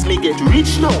beaties. Me get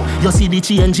rich now, you see the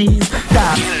changes.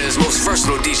 Canada's most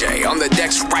versatile DJ on the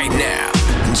decks right now.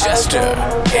 Jester,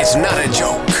 it's not a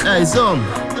joke. Hey,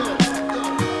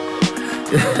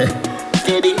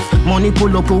 Teddy, money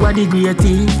pull up over the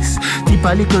greatest. Keep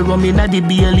a little rum inna the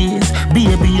Baileys.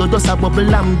 Baby, you just a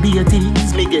bubble and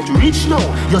beaties. Me get rich now,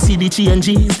 you see the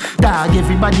changes. Dog,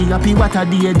 everybody happy what a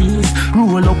day this.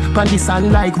 Roll up on the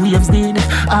sand like waves did.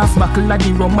 Half buckle of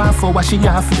the rum, half for what she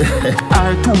have.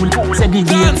 Our tool, segregated.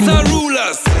 Dancer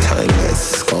rulers.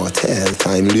 Timeless, cartel,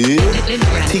 timely.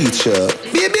 Teacher,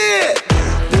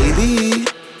 baby,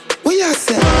 what you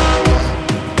say?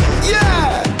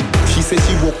 Yeah. She said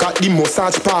she work at the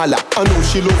massage parlor. I know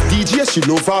she love DJ, she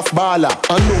love half baller.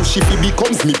 I know she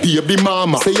becomes me baby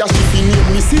mama. Say ya she fi name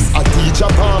Mrs. Adija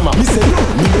Palmer. Me say no,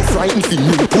 me no frightened fi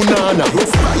new punana.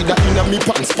 Rough rider inna me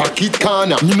pants pocket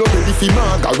corner. Me no ready fi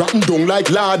maga, rotten down like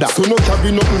ladder. So no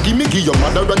carry nothing, give your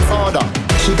mother and father.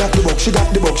 She got the bug, she got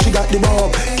the bug, she got the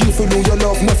bug. Careful who you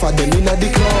love, enough of them inna the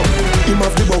club. Him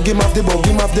have the bug, him have the bug,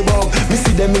 him have the bug. Me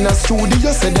see them in a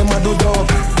studio, say them a do dog.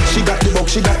 She got the bug,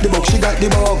 she got the bug, she got the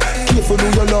bug. Careful who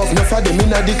you love, enough of them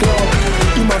inna the club.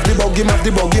 Him have the bug, him have the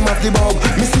bug, him have the bug.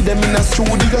 Me see them in a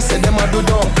studio, say them a do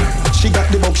dog. She got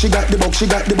the bug, she got the bug, she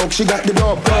got the bug, she got the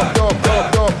dog, dog, dog,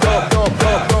 dog, dog, dog, dog,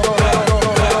 dog, dog.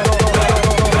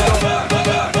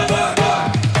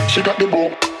 She got the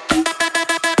bug.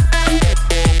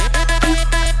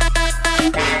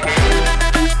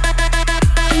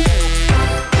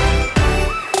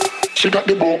 She got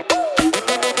the ball.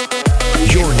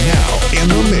 You're now in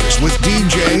the mix with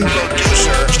DJ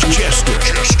Jester.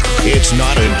 It's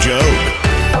not a joke.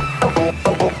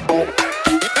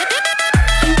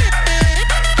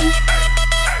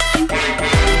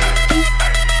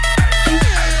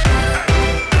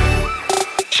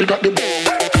 She got the ball.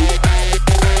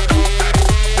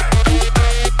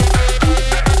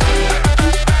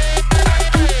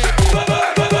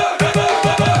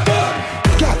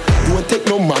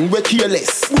 We're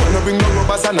careless. Wanna bring no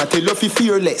rubbers and I tell you fi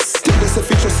fearless. Tell us if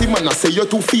you trust him and I say you're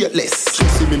too fearless.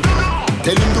 Trust him.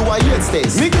 Tell him do I-OCTANE.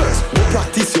 Me girls, we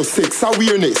practice your sex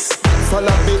awareness.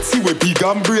 Follow Betsy we big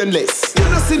and brainless. You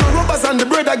don't see no rubbers and the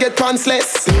brother get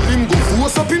pantsless. Tell him go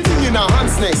force up him thing in a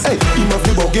hand's nest. Hey, him have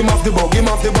the bug, him have the bug, him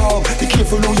have the bug. Be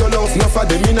careful who you love, enough of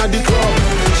them inna the club.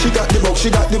 She got the bug, she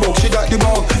got the bug, she got the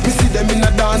bug. Me see them in a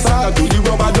dance and I do the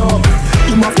rubber dub.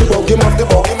 Him have the bug, him have the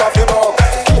bug, him have the bug.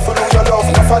 Careful who you love,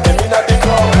 enough of them inna the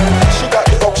club. She got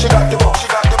the bug, she got the bug, she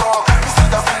got the bug. Me see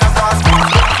them in a dance.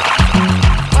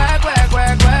 Work, work,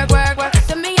 work, work, work, work.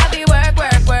 To me I be work,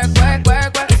 work, work, work,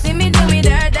 work, work. You see me do me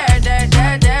dirt, dirt, dirt,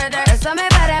 dirt, dirt, dirt. So me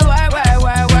better work, work,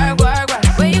 work, work, work, work.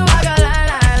 When you walk a line,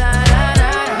 line, line, line,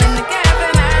 line. In the cafe,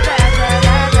 man, dirt, dirt,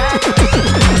 dirt, dirt.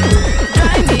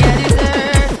 Drive me a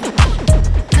dessert.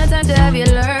 No time to have you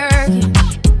lurking.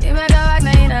 You make a walk,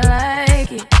 now you not like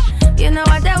it. You know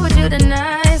I dealt with you the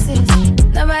nicest.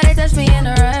 Nobody touched me in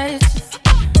a righteous.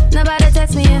 Nobody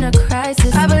text me in a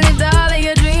crisis. I believed all of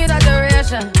your dreams are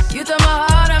duration. You took my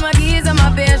heart, I'm my keys, and my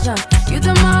vision. You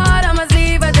took my heart, I must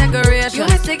leave a decoration. You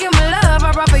mistaken my love,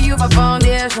 I brought for you for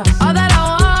foundation. All that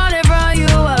I wanted from you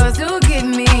was to give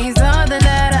me something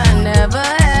that I never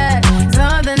had,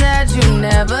 something that you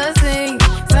never seen,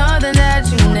 something that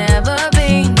you never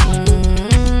been.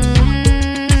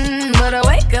 But I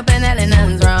wake up and hell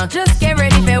nothing's wrong. Just get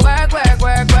ready for work, work,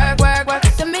 work, work, work, work.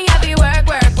 To me I be work,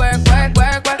 work, work, work,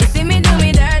 work, work. You see me do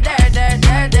me dirt, dirt, dirt,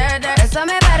 dirt, dirt, dirt. So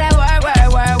me better work,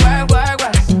 work, work, work, work,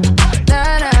 work.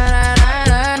 Na na na na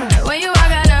na na. When you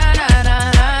walk a na na na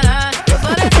na na.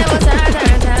 Before the table turn,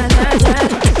 turn, turn, turn, turn.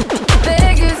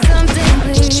 Beg you something,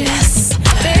 please. Yes.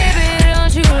 Baby,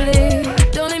 don't you leave.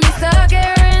 Don't leave me stuck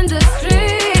here in the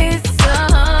streets.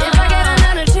 If I get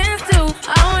another chance to, I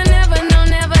will never, no,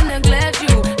 never neglect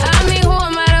you. I mean, who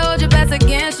am I to hold your best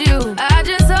against you? I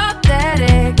just hope that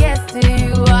it gets to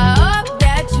you. I hope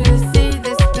that you see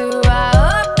this through. I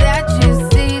hope that you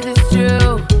see this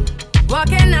true. What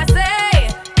can I say?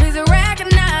 Please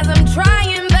recognize I'm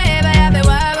trying, baby. I feel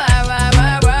why.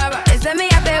 It's me,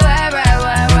 I feel why.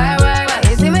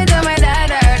 You see me do my da.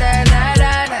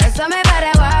 So me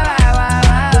better why.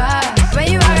 When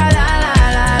you walk a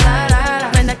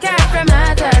la. When the cat from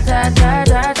my ta.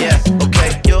 Yeah,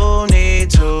 okay. You need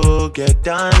to get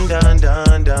done.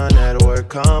 At work,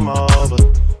 come over.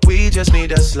 We just need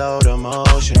to slow the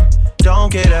motion.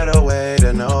 Don't get out of the way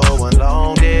to no one.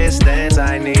 Long distance,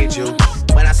 I need you.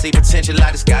 When I see potential,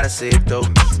 I just gotta see it through.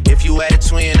 If you had a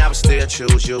twin, I would still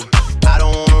choose you. I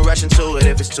don't wanna rush into it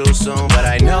if it's too soon, but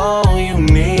I know you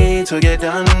need to get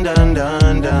done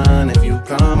if you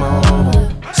come over.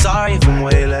 Sorry if I'm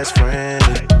way less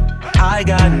friendly. I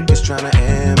got niggas tryna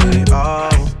end me, oh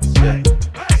yeah.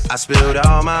 I spilled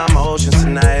all my emotions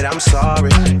tonight, I'm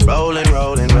sorry. Rolling.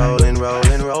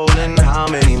 How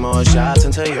many more shots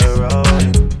until you're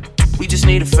rolling? We just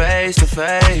need a face to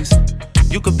face.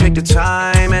 You could pick the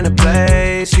time and the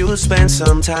place. You will spend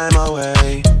some time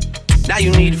away. Now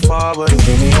you need to forward.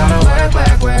 Give me all the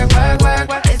work.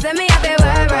 You see me up there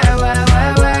work.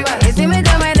 You see me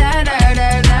do my da.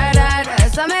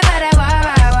 So me better work.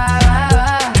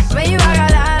 When you walk a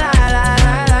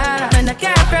la. When the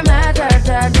cat from my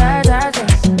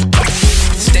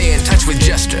Stay in touch with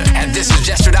Jester at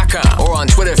thisisjester.com or on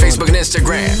Twitter, Facebook, and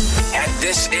Instagram at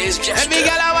This Is Jester. Every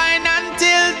gal a wine and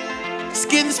tilt,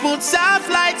 skin smooth soft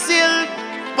like silk.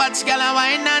 Watch gal a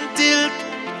wine and tilt.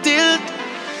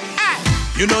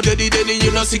 You know daddy, you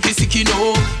know sicky,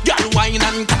 no. Girl wine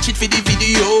and catch it for the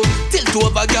video. Tilt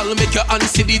over, girl, make your hand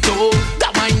see the toe.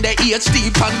 That wine the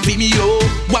HD pan Vimeo.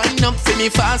 Wine up for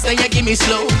me fast, then you give me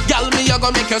slow. Girl, me you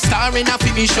gonna make your star in a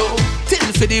film show.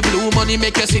 Tilt for the blue money,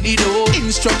 make you see the dough.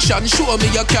 Instruction, show me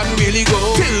you can really go.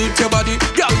 Tilt your body,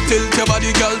 girl, tilt your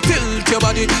body, girl, tilt your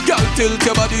body, girl, tilt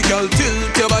your body, girl,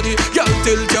 tilt your body, girl,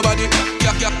 tilt your body.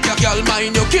 Girl,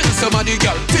 mind you kill somebody,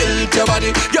 girl, tilt your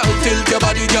body, girl, tilt your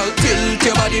body, girl, tilt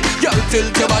your body, girl,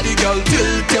 tilt your body, girl,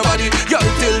 tilt your body, girl,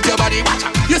 tilt your body. Watch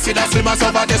out, you see that slim ass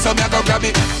over there, so me go grab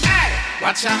it. Hey,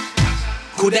 watch out,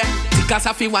 could that tick as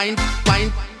a fi wine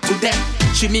to them.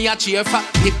 She me a cheer for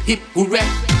hip hooray.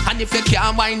 And if you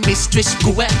can't wine, mistress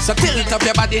go away. So tilt up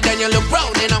your body, then you look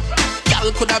brown enough. Girl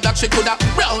coulda black, she coulda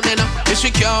brown enough. If she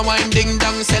can't wine, ding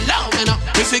dong, say loud enough.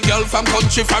 If she girl from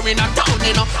country, foreign or town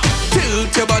enough.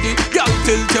 Tilt your body, girl,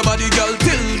 tilt your body, girl,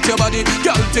 tilt your body,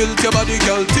 girl, tilt your body,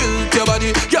 girl, tilt your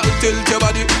body, girl, tilt your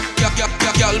body.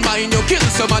 Girl, mind you kill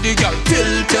somebody, girl,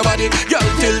 tilt your body, girl,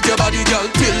 tilt your body, girl,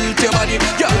 tilt your body,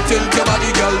 girl, tilt your body,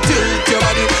 girl, tilt your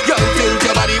body, girl, tilt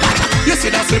your body. You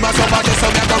see that slim as over there, so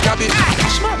me go grab it.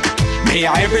 Me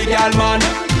a every girl man.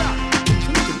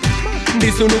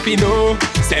 This one you know.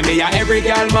 Say me a every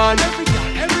girl man.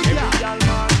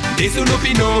 This one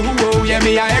you know. Oh yeah,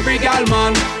 me a every girl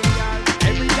man.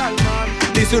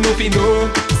 This one you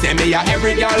know. Say me a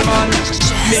every girl man.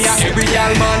 Me a every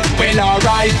girl man. Well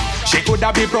alright. She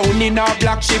coulda be brown in or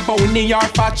black, she bony or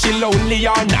fat, she lonely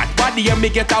or not. What do you me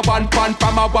get a one pan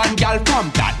from a one gal from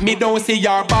that? Me don't see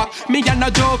your back. Me a no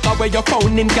joker where you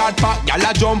found in God pack. Gal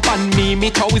a jump on me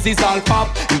toes is all pop.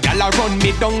 Gal a run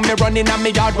me down, me running on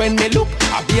me yard when me look.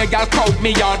 I be a gal crowd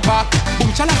me yard back.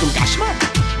 Boom chala boom gosh man.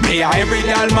 Me a every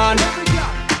gal man.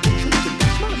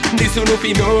 This one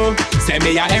you know. Say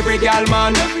me a every gal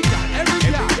man.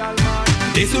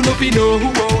 This one you know.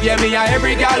 Oh yeah, me a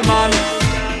every gal man.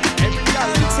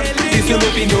 This you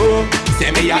know. Say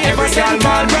me a every gal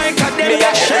man. Me a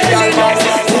every gal man.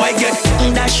 Boy get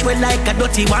dash well like a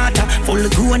dirty water. Full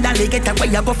grown and get a where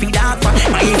you go feed up. My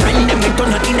friend them it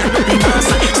turn in a dirty mass.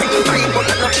 Say fine but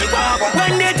not she walk.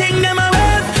 When they think them a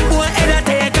wave, boy head a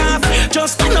take off.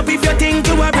 Just stand up if you think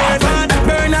you a brave man.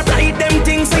 Burn up light them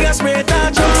things so you spray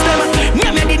that. Just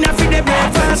them me didn't feed the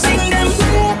breakfast. Sing them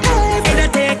head a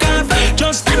take off.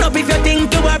 Just stand up if you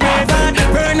think you a brave man.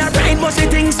 Burn up light musty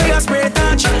things so you spray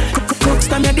that. Cooks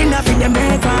them you didn't feed them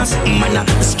breakfast. Man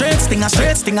a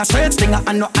straight stinger.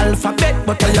 I know alphabet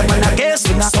but tell you man a guess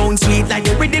singer. Sound sweet like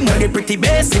the rhythm with the pretty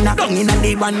bass in a. Down in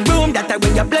the one room that I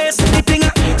way you place the thing.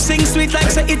 Sing sweet like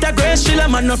say it a grace. Chill a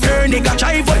man no fear nigga.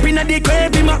 Drive up in the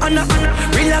grave in my honor.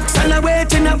 Relax and a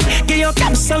waiting up. Get your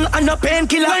capsule and a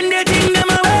painkiller. When they think them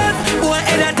a wave, boy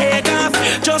head a take off.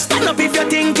 Just stand up if you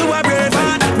think you a brave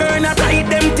man. Burn up light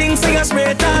them things so you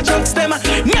spray that. Drugs them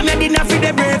me didn't feed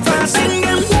the breakfast. Sing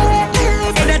them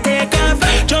head a take off.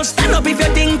 Just stand up if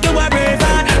you think you a brave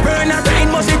man. Burn up light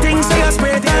musty things so you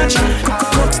spray that.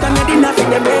 Cooks them me didn't feed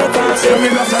the breakfast. Me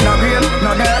love no green,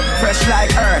 no dirt, fresh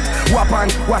like earth. Weapon,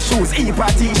 wash shoes, eat a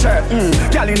t-shirt.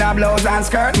 Girl in a blouse and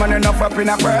skirt, man enough up in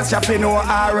a purse. You fi know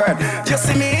our word. You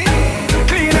see me?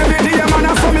 Clean every day, man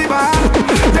a for me bad.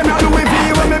 Them a Louis V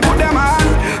when me put them on.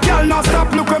 Girl no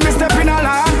stop, look when me step in a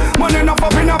land. Man enough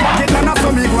up in a pocket, man a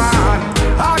so me go on.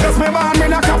 August me born, me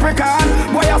a Capricorn.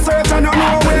 Boy a search and you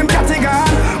know where him cat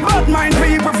gone. Bad mind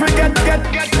people forget.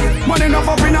 Man enough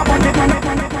up in a pocket, man a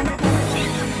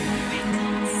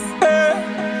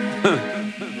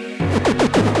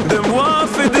Them want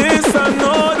for this, I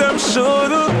know them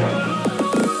shoulda.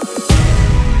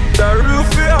 The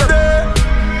roof is there.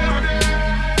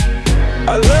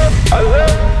 I love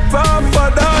Papa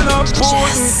down a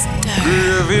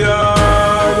pudding.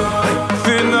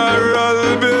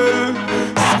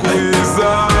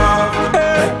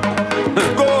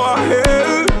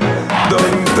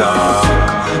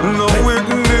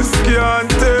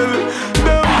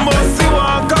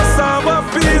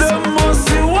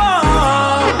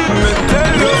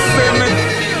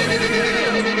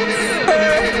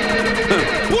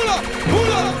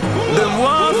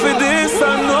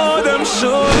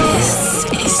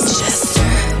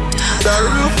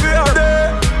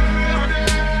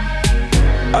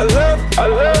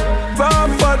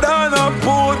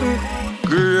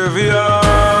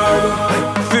 graveyard.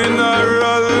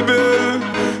 Funeral bill,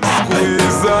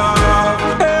 squeeze up.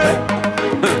 Hey,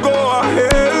 go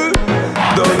ahead,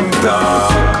 don't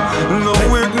talk. No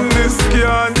witness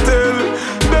can't tell.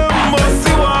 Them must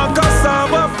walk a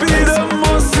Saba P, them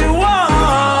must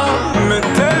walk. Me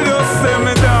tell you, say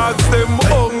me dogs, them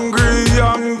hungry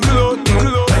and glutton.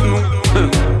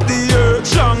 The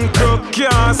earth and crook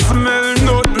can't smell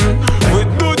nothing. We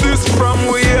do this from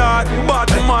we heart, bad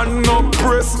man no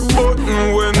press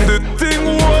button. When the thing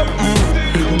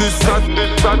open, this at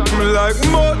me like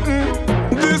mutton.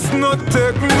 This not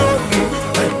take nothing.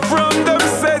 From them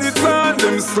said it and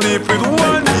them sleep with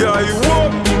one guy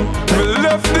open. Me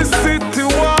left the city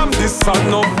warm, this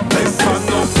sun up.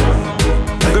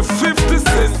 The 50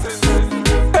 cents,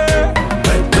 hey,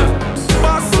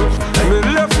 bustle. Me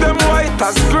left them white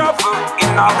as gravel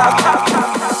in a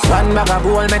One bag of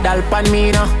gold medal pan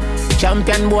me now.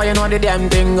 Champion boy, you know the damn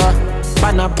thing.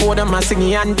 Pan a pour them a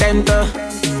sing anthem to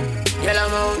Yellow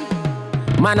Moon.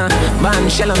 Man, man,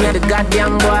 shell me the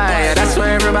goddamn boy. That's why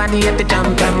everybody at the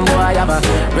champion boy. Have a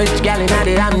rich gal in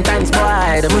the Hamptons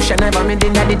boy. The bush never made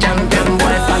in the champion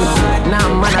boy. Now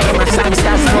man, I my song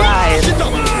stars boy. Mash it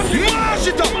up, mash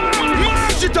it up,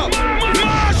 mash it up,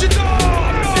 mash it up,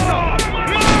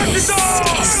 mash it up.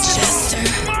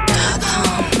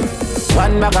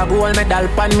 One bag of gold medal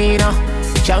pan me now.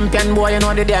 Champion boy, you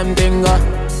know the damn thing.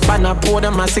 Pan a pour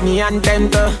them a sing anthem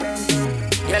to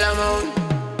Yellow Moon.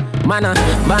 Man,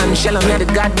 man, shell me the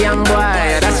goddamn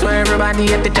boy. That's why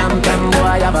everybody at the champion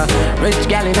boy. Have a rich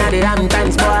gal in the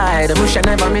Hamptons boy. The bush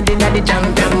never made in the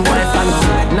champion boy.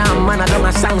 Now man, I do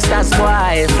my song stars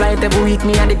boy. Flight every week,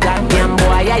 me at the goddamn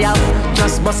boy. Yeah, yeah.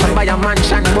 Just bust up by a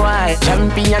mansion boy.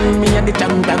 Champion, me at the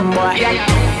champion boy. Yeah,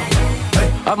 yeah.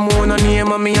 I'm more no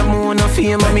name and me have more no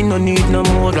fame and me no need no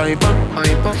more life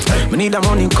up. Me need a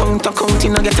money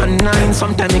counting I get a 9.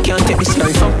 Sometimes me can't take this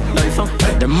life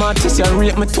up. Them artists you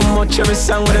rate me too much. Every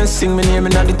song when they sing me name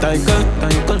in the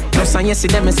title. Plus and yes,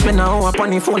 them me spend an hour upon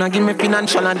the phone and give me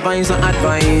financial advice.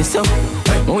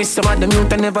 We some of them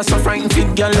youth never so frightened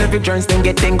fit girl. Every joints then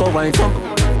get 10 go wife up.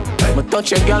 Me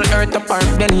touch a girl, hurt the park,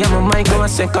 then yeah, my mind go a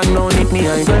second, no need me,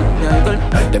 I girl.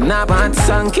 Them nah bad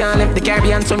song, can't live the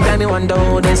Caribbean, sometimes me wonder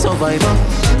how they survive.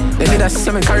 They did a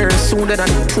 7 career sooner than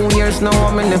 2 years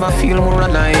now, me never feel more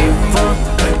alive.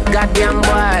 Goddamn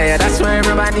boy, that's why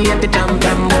everybody at the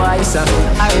champion boy. So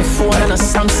iPhone and a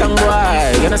Samsung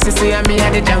boy. You know see me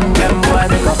at the champion boy.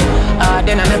 Because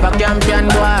then I never champion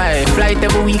boy. Flight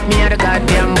every week, me at the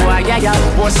goddamn boy. Yeah,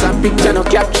 yeah, post a picture, no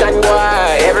caption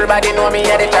boy. Everybody know me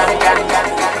at the champion.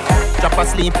 Drop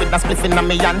asleep with a spliff in a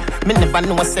me hand. Me never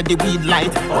know said the weed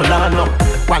light. Oh no no,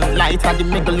 one light at the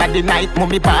middle of the night.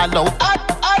 Mummy ball out.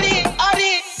 Adi.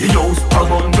 The house a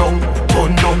bun down.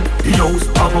 The house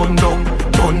a bun down.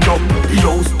 The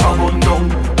house a bun down.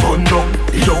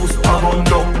 The house a bun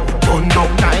down.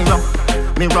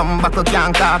 Me rum buckle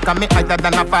can't cock and me higher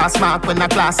than a pass mark when a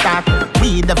class start.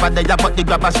 We never there but the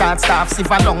grab a short staff. See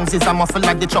for lungs is a muffle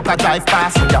like the truck a drive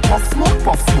past. Me a puff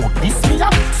smoke, this me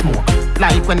a smoke.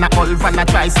 Like when a Ulf and a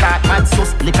try start. Mad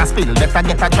sauce, liquor spill, better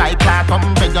get a dry clot.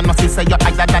 You know see say you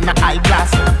higher than a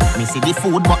eyeglass. Me see the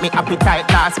food but me appetite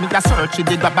last. Me a search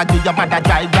the grab a give your mother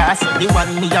dry glass. The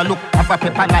one me a look have a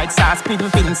pepper like sauce. Pin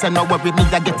say no worry me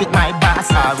a get it my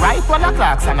boss. Alright, 1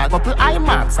 o'clock and I go to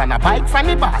IMAX and a bike from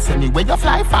the boss. Anyway you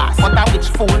fly fast. But a which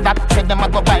fool that said them a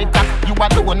go bite that. You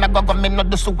alone a go me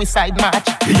not the suicide match.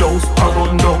 The house a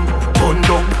bun down.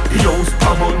 The house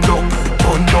a bun down.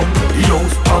 The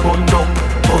house a bun down.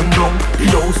 The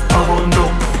house a bun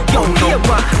down. Yo, here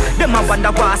what? Them a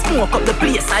wonder why smoke up the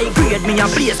place. I grade me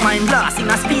and blaze mine blast in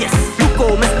a space. Look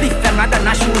how me split younger than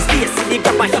a shoe space. The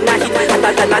grab a hit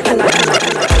hotter than a two.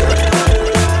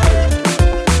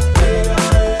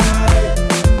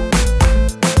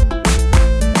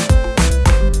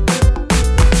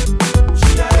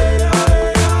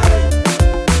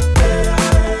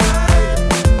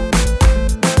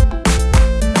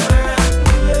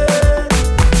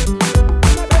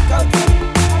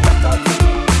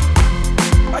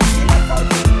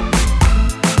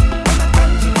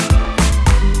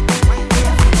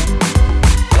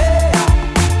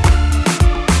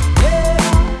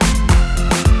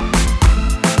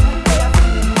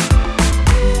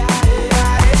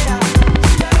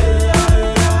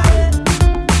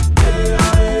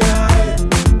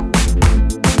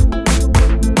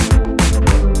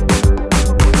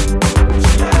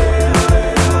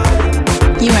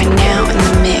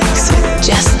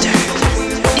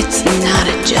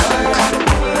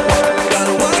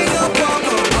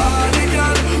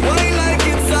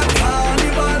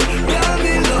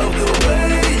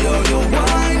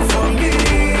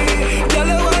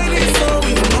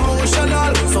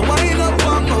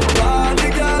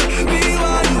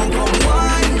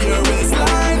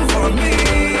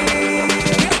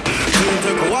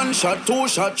 2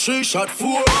 shot, 3 shot,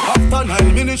 4. After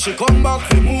 9 minutes, she come back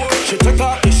for more. She take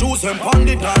off the shoes and pound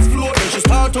the dance floor. Then she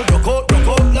start to rock out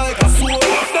like a sword.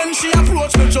 Then she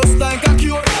approach me just like a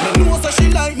cure. Me know that she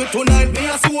like me tonight, me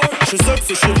a swore. She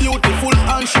sexy, she beautiful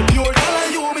and she pure. Tell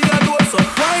her you me a do so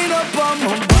wind up on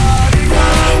my body,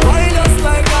 girl. Wind us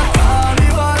like a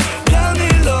carnival. Tell me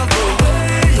love the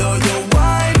way you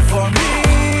wine for me.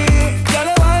 Girl,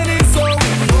 the wine is so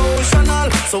emotional.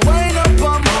 So wind up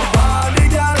on my body,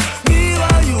 girl. Me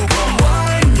while you come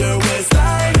wine your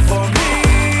waistline for me.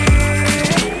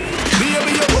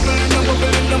 Baby, you're bubbling,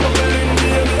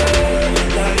 baby.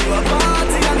 Girl, you a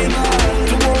party animal.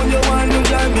 To own your wine, you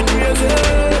drive me crazy.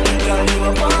 Girl, you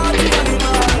a party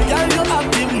animal. Girl, you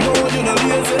active, no, you no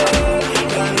lazy.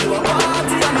 Girl, you a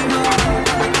party animal.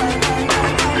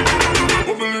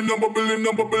 Bubbling, bubbling,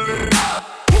 bubbling.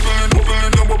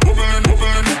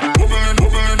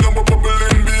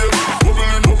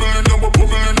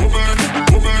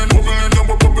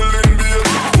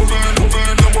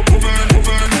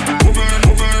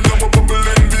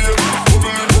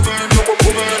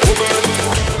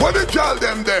 What the girl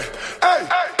them there? Hey!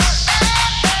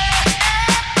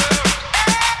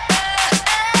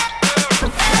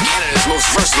 Canada's most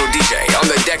versatile DJ on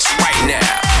the decks right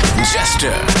now.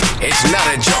 Jester, it's not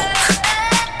a joke.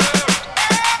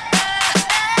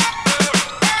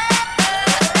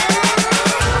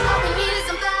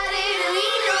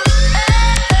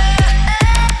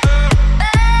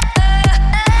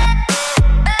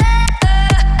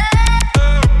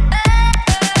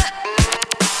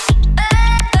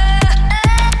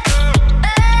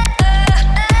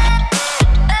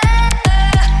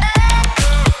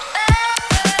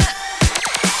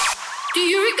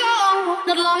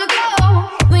 Not long ago,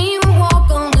 when you would walk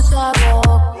on the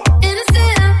sidewalk,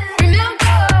 innocent,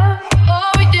 remember,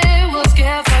 all we did was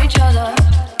care for each other.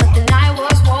 But the night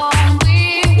was warm,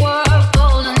 we were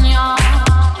golden young.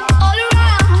 All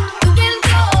around, the wind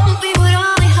blown, we would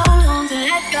only hold on to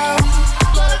let go.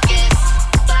 Blood kiss,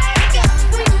 fire gun,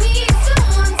 we need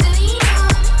someone to lean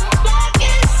on. Blood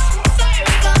kiss, fire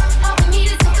gun, all we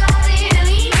need is somebody to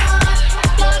lean on.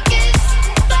 Blood kiss,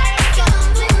 fire gun,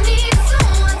 we need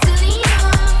someone to lean on.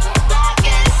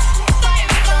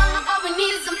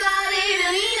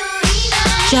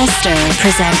 Jester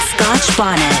presents Scotch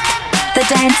Bonnet, the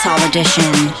Dancehall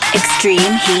edition.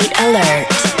 Extreme Heat Alert.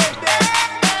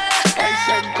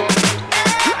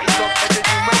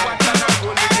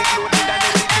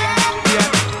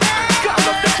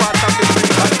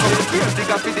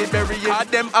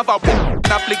 Them have a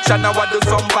affliction, now I do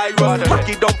some viral. Back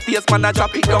it up, face man, I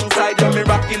drop it down side. The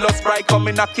miraculous sprite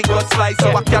coming, a king was slice.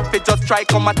 So I can't fit just try,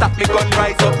 come attack me, gun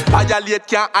rise up. Violate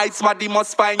can't ice, body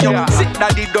must find you. Sick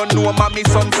daddy don't know, mommy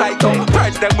son psycho.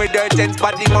 Purge them with urgence,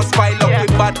 body must pile up.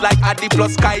 With bad like Addy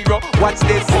plus Cairo. Watch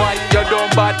this, boy, you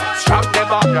don't bad. Strap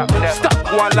never, stop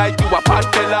one like you a bad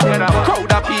fella.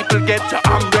 Crowd of people get your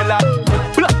umbrella.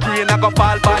 Blood rain, I go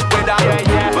fall bad weather.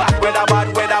 Bad weather, bad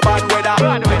weather, bad weather.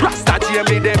 Rasta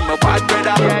Jamie them a bad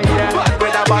weather. Bad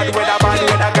weather, bad weather, bad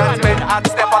weather. Can't spend hot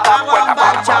step on top when I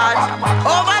back charge.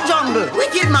 Over jungle,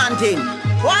 wicked man thing.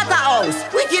 Waterhouse,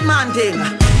 wicked man thing.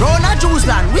 Rona Juice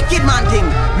Land, wicked man thing.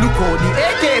 Look how the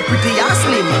AK pretty and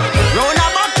slim. Rona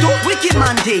Bakto, wicked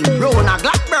man thing. Rona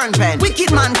Blackburn pen,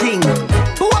 wicked man thing.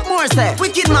 What more say?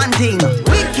 Wicked man thing.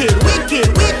 Wicked, wicked,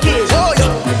 wicked. Oh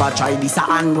yeah. Never try this a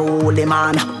unroll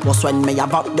man. Just when me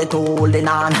about the holding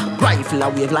on. Rifle a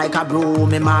wave like a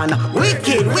broomy man.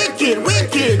 Wicked, wicked,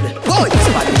 wicked. Boy,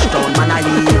 Spanish town man a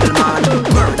evil man.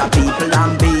 Murder people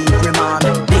and beat man.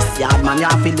 This yard man ya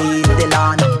fi leave the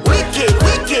land. Wicked,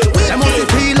 wicked, wicked. Them must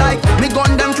feel like me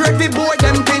gun them straight fi board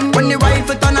them thing. When the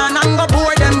rifle turn on and go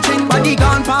board them chin. Body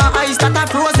gone pa ice that a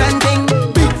frozen thing.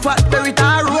 Big fat berry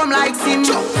tar roam like sin.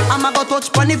 I'ma go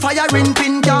touch pon the firing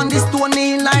pin. Down this stone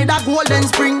in like a golden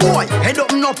spring. Boy, head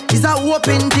up and up is a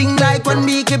open thing. Like when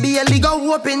BKB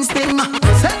go open sting.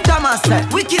 St. Thomas say,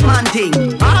 wicked man thing.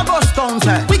 August Town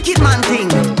say, wicked man thing.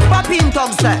 Papin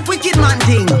Tug say, wicked man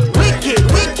thing. Wicked,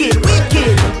 wicked,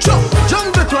 wicked.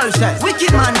 Jungle 12 say,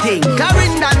 wicked man thing.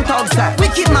 Clarendon Tug say,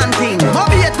 wicked man thing.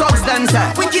 Moby Tugs them say,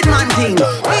 wicked man thing.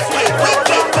 Wicked,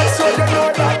 wicked, wicked.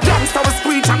 Gangsta will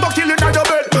screech and go kill you in your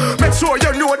bed. Make sure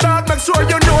you know that, make sure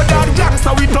you know that.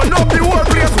 Gangsta we turn up the whole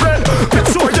place red. Make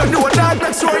sure you know that,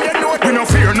 make sure you know that. We no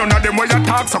fear none of them when you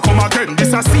talk, so come again.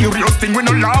 This a serious thing, we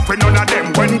no laugh with none of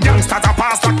them. When gangsters are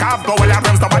past the calf, go well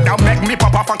against the bad make me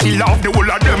pop off and kill off the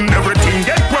whole of them. Everything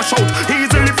get brush out,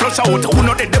 easily flush out. Who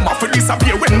know that them off will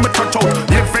disappear when me touch out.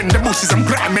 Live in the bushes and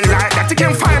grab me like that. You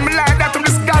can't find me like that, I'm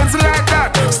this guys like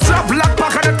that. Strap black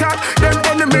back at the top, them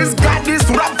enemies got this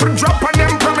rap for drop on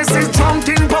them promises. Drunk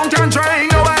in punk and drain,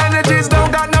 our energies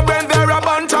don't got no brain.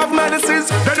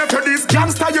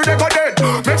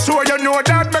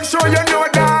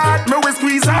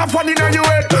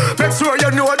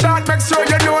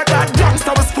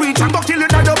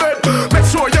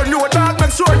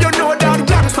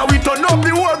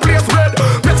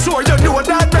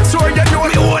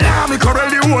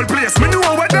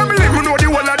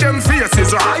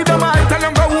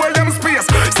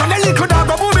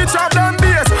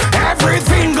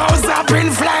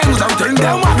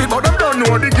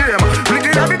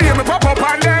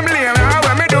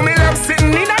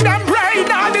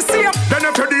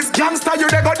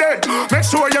 dead. Make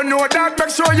sure you know that, make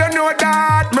sure you know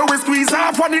that. Me will squeeze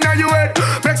half one in your head.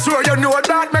 Make sure you know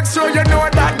that, make sure you know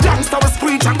that. Gangsta will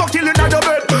screech and go kill in your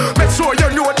bed. Make sure you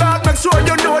know that, make sure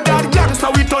you know that. Gangsta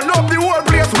we turn up the whole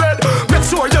place red. Make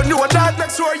sure you know that,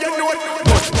 make sure you know that.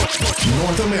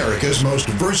 North America's most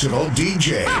versatile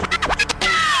DJ.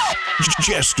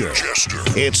 Jester.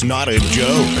 It's not a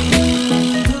joke.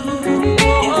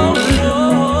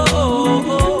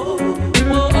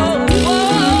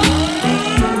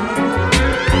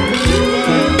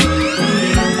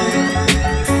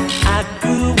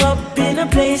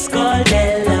 Place called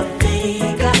La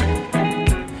Vega,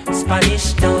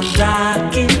 Spanish Town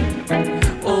rocking,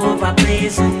 over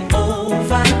blazing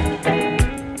over.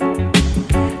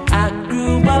 I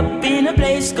grew up in a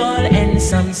place called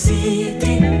Ensom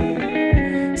City,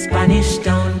 Spanish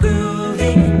Town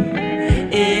grooving,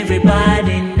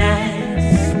 everybody nice.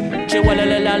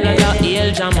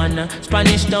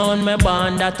 Spanish Town, me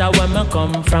born, that's where me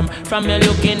come from. From you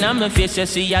looking at me face, you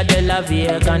see a De La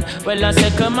Vegan. Well, I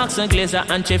say Max and Glazer,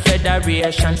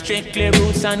 Anti-Federation. Strictly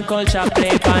roots and culture, play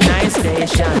for nice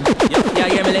station.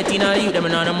 Yeah, me letting all you, them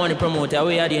and all the money promoter.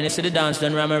 We are the see the dance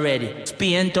done, I'm ready.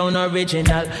 Spain Town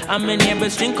original. And my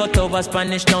neighbors drink out over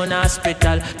Spanish Town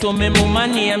hospital. To me mama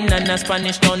name, Nana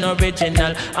Spanish Town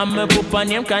original. And my papa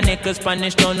name, Kaneka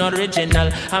Spanish Town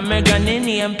original. And my granny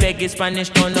name, Peggy Spanish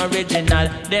Town original.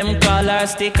 Them call her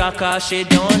sticker cause she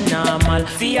don't normal.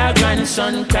 For your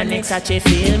grandson, Chronic such a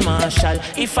field marshal.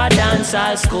 If I dance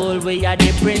all school, we are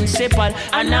the principal.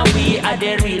 And now we are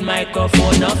the real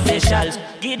microphone officials.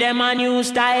 Give them a new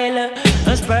style.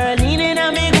 Sperling in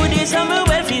a me goodies, I'm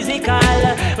well physical.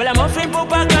 Well, I'm offering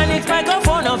POPCAAN, it's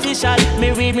microphone official.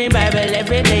 Me read me Bible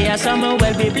every day, I some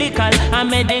well biblical. I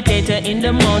meditate in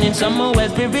the morning, some well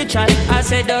spiritual. I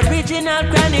said original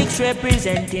Chronics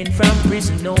representing from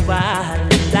prison over.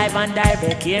 Live and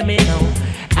direct, hear me now.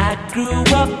 I grew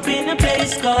up in a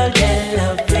place called De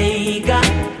La Vega,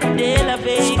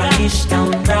 Spanish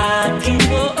Town rocking,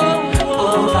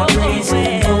 over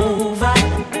blazing over.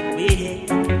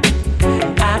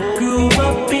 I grew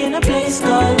up in a place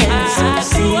called Ensom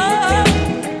City,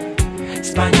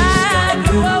 Spanish Town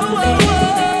grooving,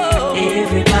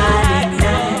 everybody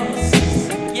nice.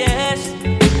 Yes,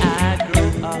 I grew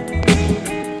up.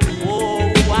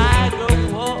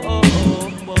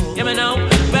 Yeah, me know.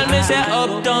 Well, me say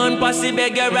uptown, posse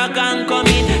beg your rock and come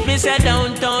in. Me say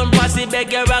downtown, posse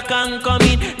beg your rock and come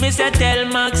in. Me say tell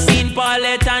Maxine,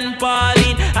 Paulette and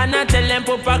Pauline. And I tell them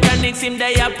POPCAAN him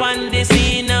they up on the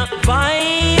scene.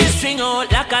 Voice string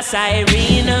out like a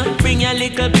siren. Bring your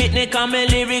little picnic and my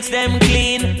lyrics them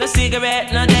clean. No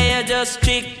cigarette, no they just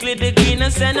strictly the green.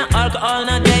 And say no alcohol,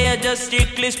 no they just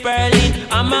strictly spurling.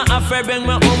 I'm a afraid bring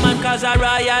my woman cause a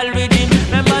royal rhythm.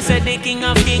 Remember said the king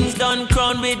of kings done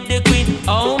crown with the queen.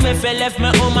 Oh, me fell left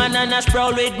my woman and a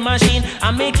sprawl with machine.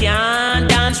 And me can't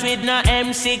dance with no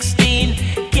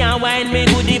M16. Can't wind me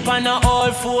good deep on no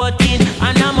all 14.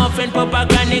 And I'm offering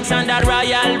POPCAAN and the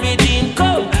royal rhythm.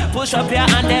 Come, push up your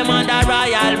hand them on the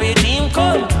royal rhythm.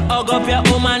 Come, hug up your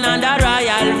woman on the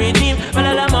royal rhythm.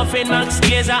 Well, I'm offering Max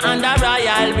Glazer and the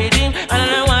royal rhythm.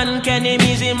 And I'm one Kenny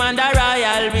Museum and the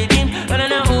royal rhythm. And I'm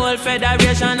the whole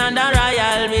federation and the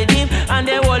royal rhythm. And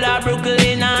the whole of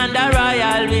Brooklyn and the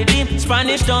royal rhythm.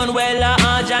 Spanish Town, well,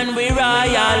 and we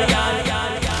royal.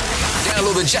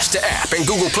 Download the Jester app in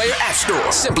Google Play or App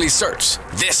Store. Simply search,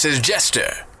 This is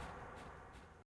Jester.